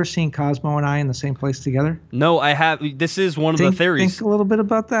 Have you ever seen Cosmo and I in the same place together? No, I have. This is one of the theories. Think a little bit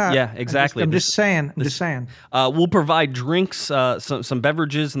about that. Yeah, exactly. I'm just saying. We'll provide drinks, some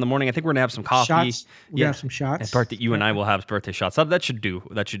beverages in the morning. I think we're gonna have some coffee. Shots. We're gonna have some shots. You and I will have birthday shots. That should do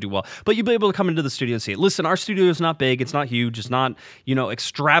well. But you'll be able to come into the studio and see it. Listen, our studio is not big. It's not huge. It's not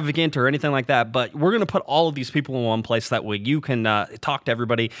extravagant or anything like that. But we're gonna put all of these people in one place. That way you can talk to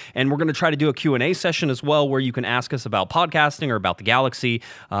everybody. And we're gonna try to do a Q&A session as well, where you can ask us about podcasting or about the Galaxy.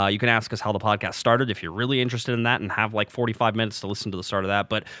 You can ask us how the podcast started if you're really interested in that, and have like 45 minutes to listen to the start of that.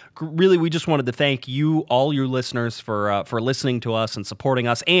 But really, we just wanted to thank you, all your listeners, for listening to us and supporting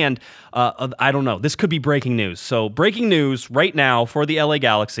us. And I don't know, this could be breaking news. So breaking news right now for the LA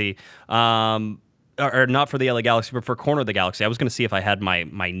Galaxy. Or not for the LA Galaxy, but for Corner of the Galaxy. I was going to see if I had my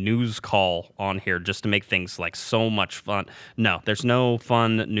news call on here just to make things like so much fun. No, there's no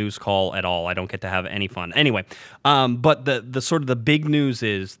fun news call at all. I don't get to have any fun. Anyway, but the sort of the big news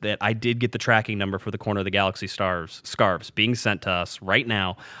is that I did get the tracking number for the Corner of the Galaxy scarves being sent to us right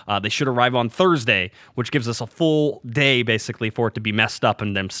now. They should arrive on Thursday, which gives us a full day basically for it to be messed up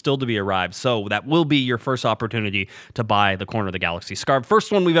and them still to be arrived. So that will be your first opportunity to buy the Corner of the Galaxy scarf.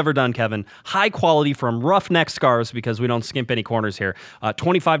 First one we've ever done, Kevin. High quality from Roughneck Scarves, because we don't skimp any corners here.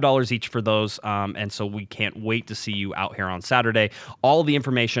 $25 each for those, and so we can't wait to see you out here on Saturday. All the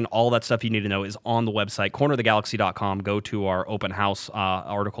information, all that stuff you need to know is on the website, cornerofthegalaxy.com. Go to our open house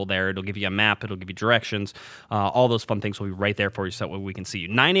article there. It'll give you a map. It'll give you directions. All those fun things will be right there for you so that way we can see you.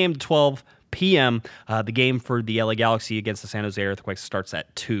 9 a.m. to 12 p.m. The game for the LA Galaxy against the San Jose Earthquakes starts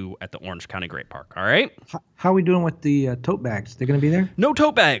at 2 at the Orange County Great Park. All right? How are we doing with the tote bags? They're going to be there? No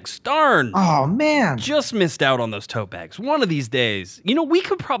tote bags. Darn. Oh, man. Just missed out on those tote bags. One of these days. We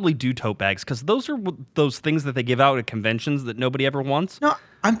could probably do tote bags because those are those things that they give out at conventions that nobody ever wants. No,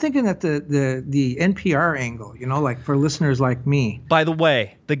 I'm thinking that the NPR angle, like for listeners like me. By the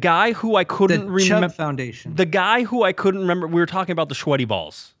way, the guy who I couldn't remember. The Chubb Foundation. The guy who I couldn't remember. We were talking about the sweaty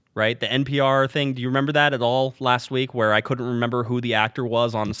balls. Right? The NPR thing. Do you remember that at all last week where I couldn't remember who the actor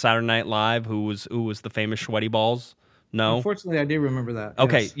was on Saturday Night Live who was the famous sweaty balls? No? Unfortunately, I do remember that.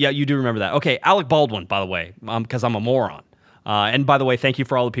 Okay. Yes. Yeah, you do remember that. Okay. Alec Baldwin, by the way, because I'm a moron. And by the way, thank you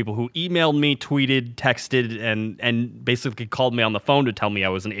for all the people who emailed me, tweeted, texted, and basically called me on the phone to tell me I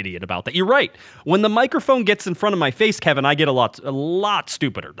was an idiot about that. You're right. When the microphone gets in front of my face, Kevin, I get a lot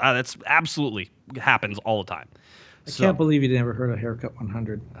stupider. That's absolutely happens all the time. I can't believe you never heard of Haircut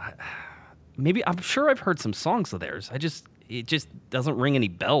 100. Maybe I'm sure I've heard some songs of theirs. It just doesn't ring any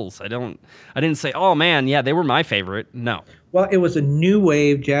bells. I didn't say, oh man, yeah, they were my favorite. No. Well, it was a new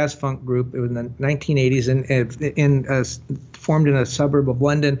wave jazz funk group. It was in the 1980s and formed in a suburb of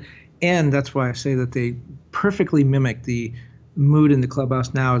London, and that's why I say that they perfectly mimic the mood in the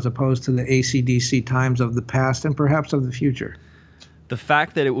clubhouse now, as opposed to the AC/DC times of the past and perhaps of the future. The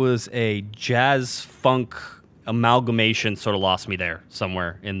fact that it was a jazz funk amalgamation sort of lost me there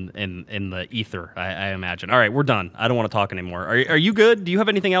somewhere in the ether, I imagine. All right, we're done. I don't want to talk anymore. Are you good? Do you have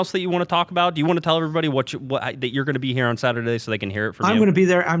anything else that you want to talk about? Do you want to tell everybody that you're going to be here on Saturday so they can hear it from you? I'm going to be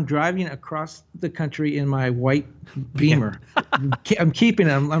there. I'm driving across the country in my white Beamer. I'm keeping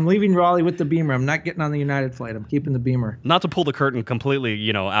it. I'm leaving Raleigh with the Beamer. I'm not getting on the United flight. I'm keeping the Beamer. Not to pull the curtain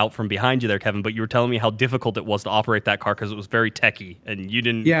completely, out from behind you there, Kevin, but you were telling me how difficult it was to operate that car because it was very techie and you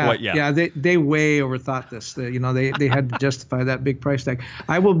didn't quite. Yeah. They way overthought this. They had to justify that big price tag.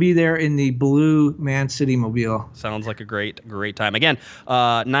 I will be there in the blue Man City Mobile. Sounds like a great time. Again,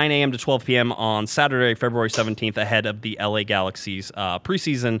 9 a.m. to 12 p.m. on Saturday, February 17th, ahead of the LA Galaxy's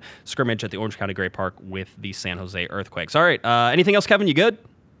preseason scrimmage at the Orange County Great Park with the San Jose Earthquakes. All right. Anything else, Kevin? You good?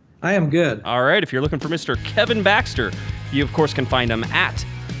 I am good. All right. If you're looking for Mr. Kevin Baxter, you, of course, can find him at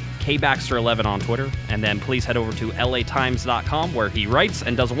KBaxter11 on Twitter. And then please head over to LATimes.com, where he writes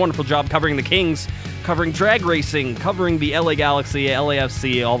and does a wonderful job covering the Kings, covering drag racing, covering the LA Galaxy,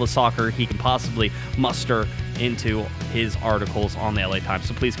 LAFC, all the soccer he can possibly muster into his articles on the LA Times.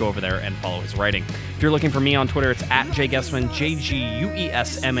 So please go over there and follow his writing. If you're looking for me on Twitter, it's at JGuessman,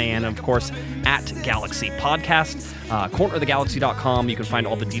 JGUESMAN, and of course, at Galaxy Podcast. Cornerofthegalaxy.com. You can find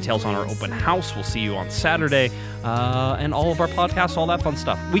all the details on our open house. We'll see you on Saturday. And all of our podcasts, all that fun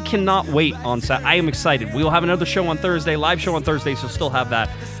stuff. We cannot wait on Saturday. I am excited. We will have another show on Thursday, live show on Thursday, so still have that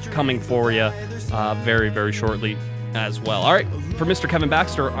coming for you very, very shortly as well. All right, for Mr. Kevin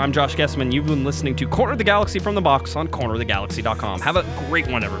Baxter, I'm Josh Gessman. You've been listening to Corner of the Galaxy from the Box on cornerofthegalaxy.com. Have a great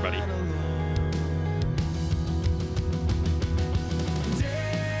one, everybody.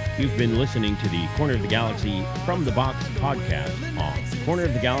 You've been listening to the Corner of the Galaxy from the Box podcast on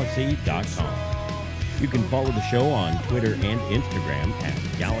cornerofthegalaxy.com. You can follow the show on Twitter and Instagram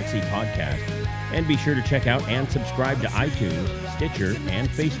at Galaxy Podcast, And be sure to check out and subscribe to iTunes, Stitcher, and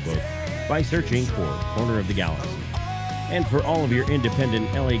Facebook by searching for Corner of the Galaxy. And for all of your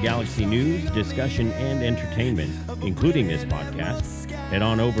independent LA Galaxy news, discussion, and entertainment, including this podcast, head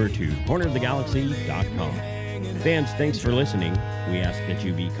on over to cornerofthegalaxy.com. Fans, thanks for listening. We ask that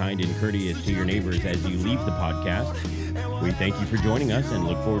you be kind and courteous to your neighbors as you leave the podcast. We thank you for joining us and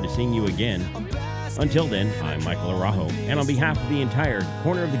look forward to seeing you again. Until then, I'm Michael Araujo, and on behalf of the entire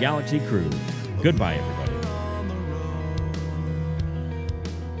Corner of the Galaxy crew, goodbye, everybody.